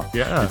 So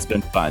yeah, it's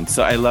been fun.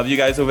 So I love you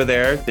guys over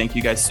there. Thank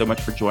you guys so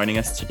much for joining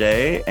us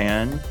today.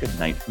 And good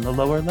night from the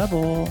lower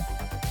level.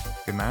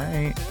 Good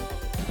night.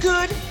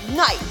 Good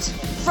night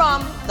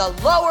from the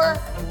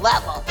lower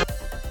level.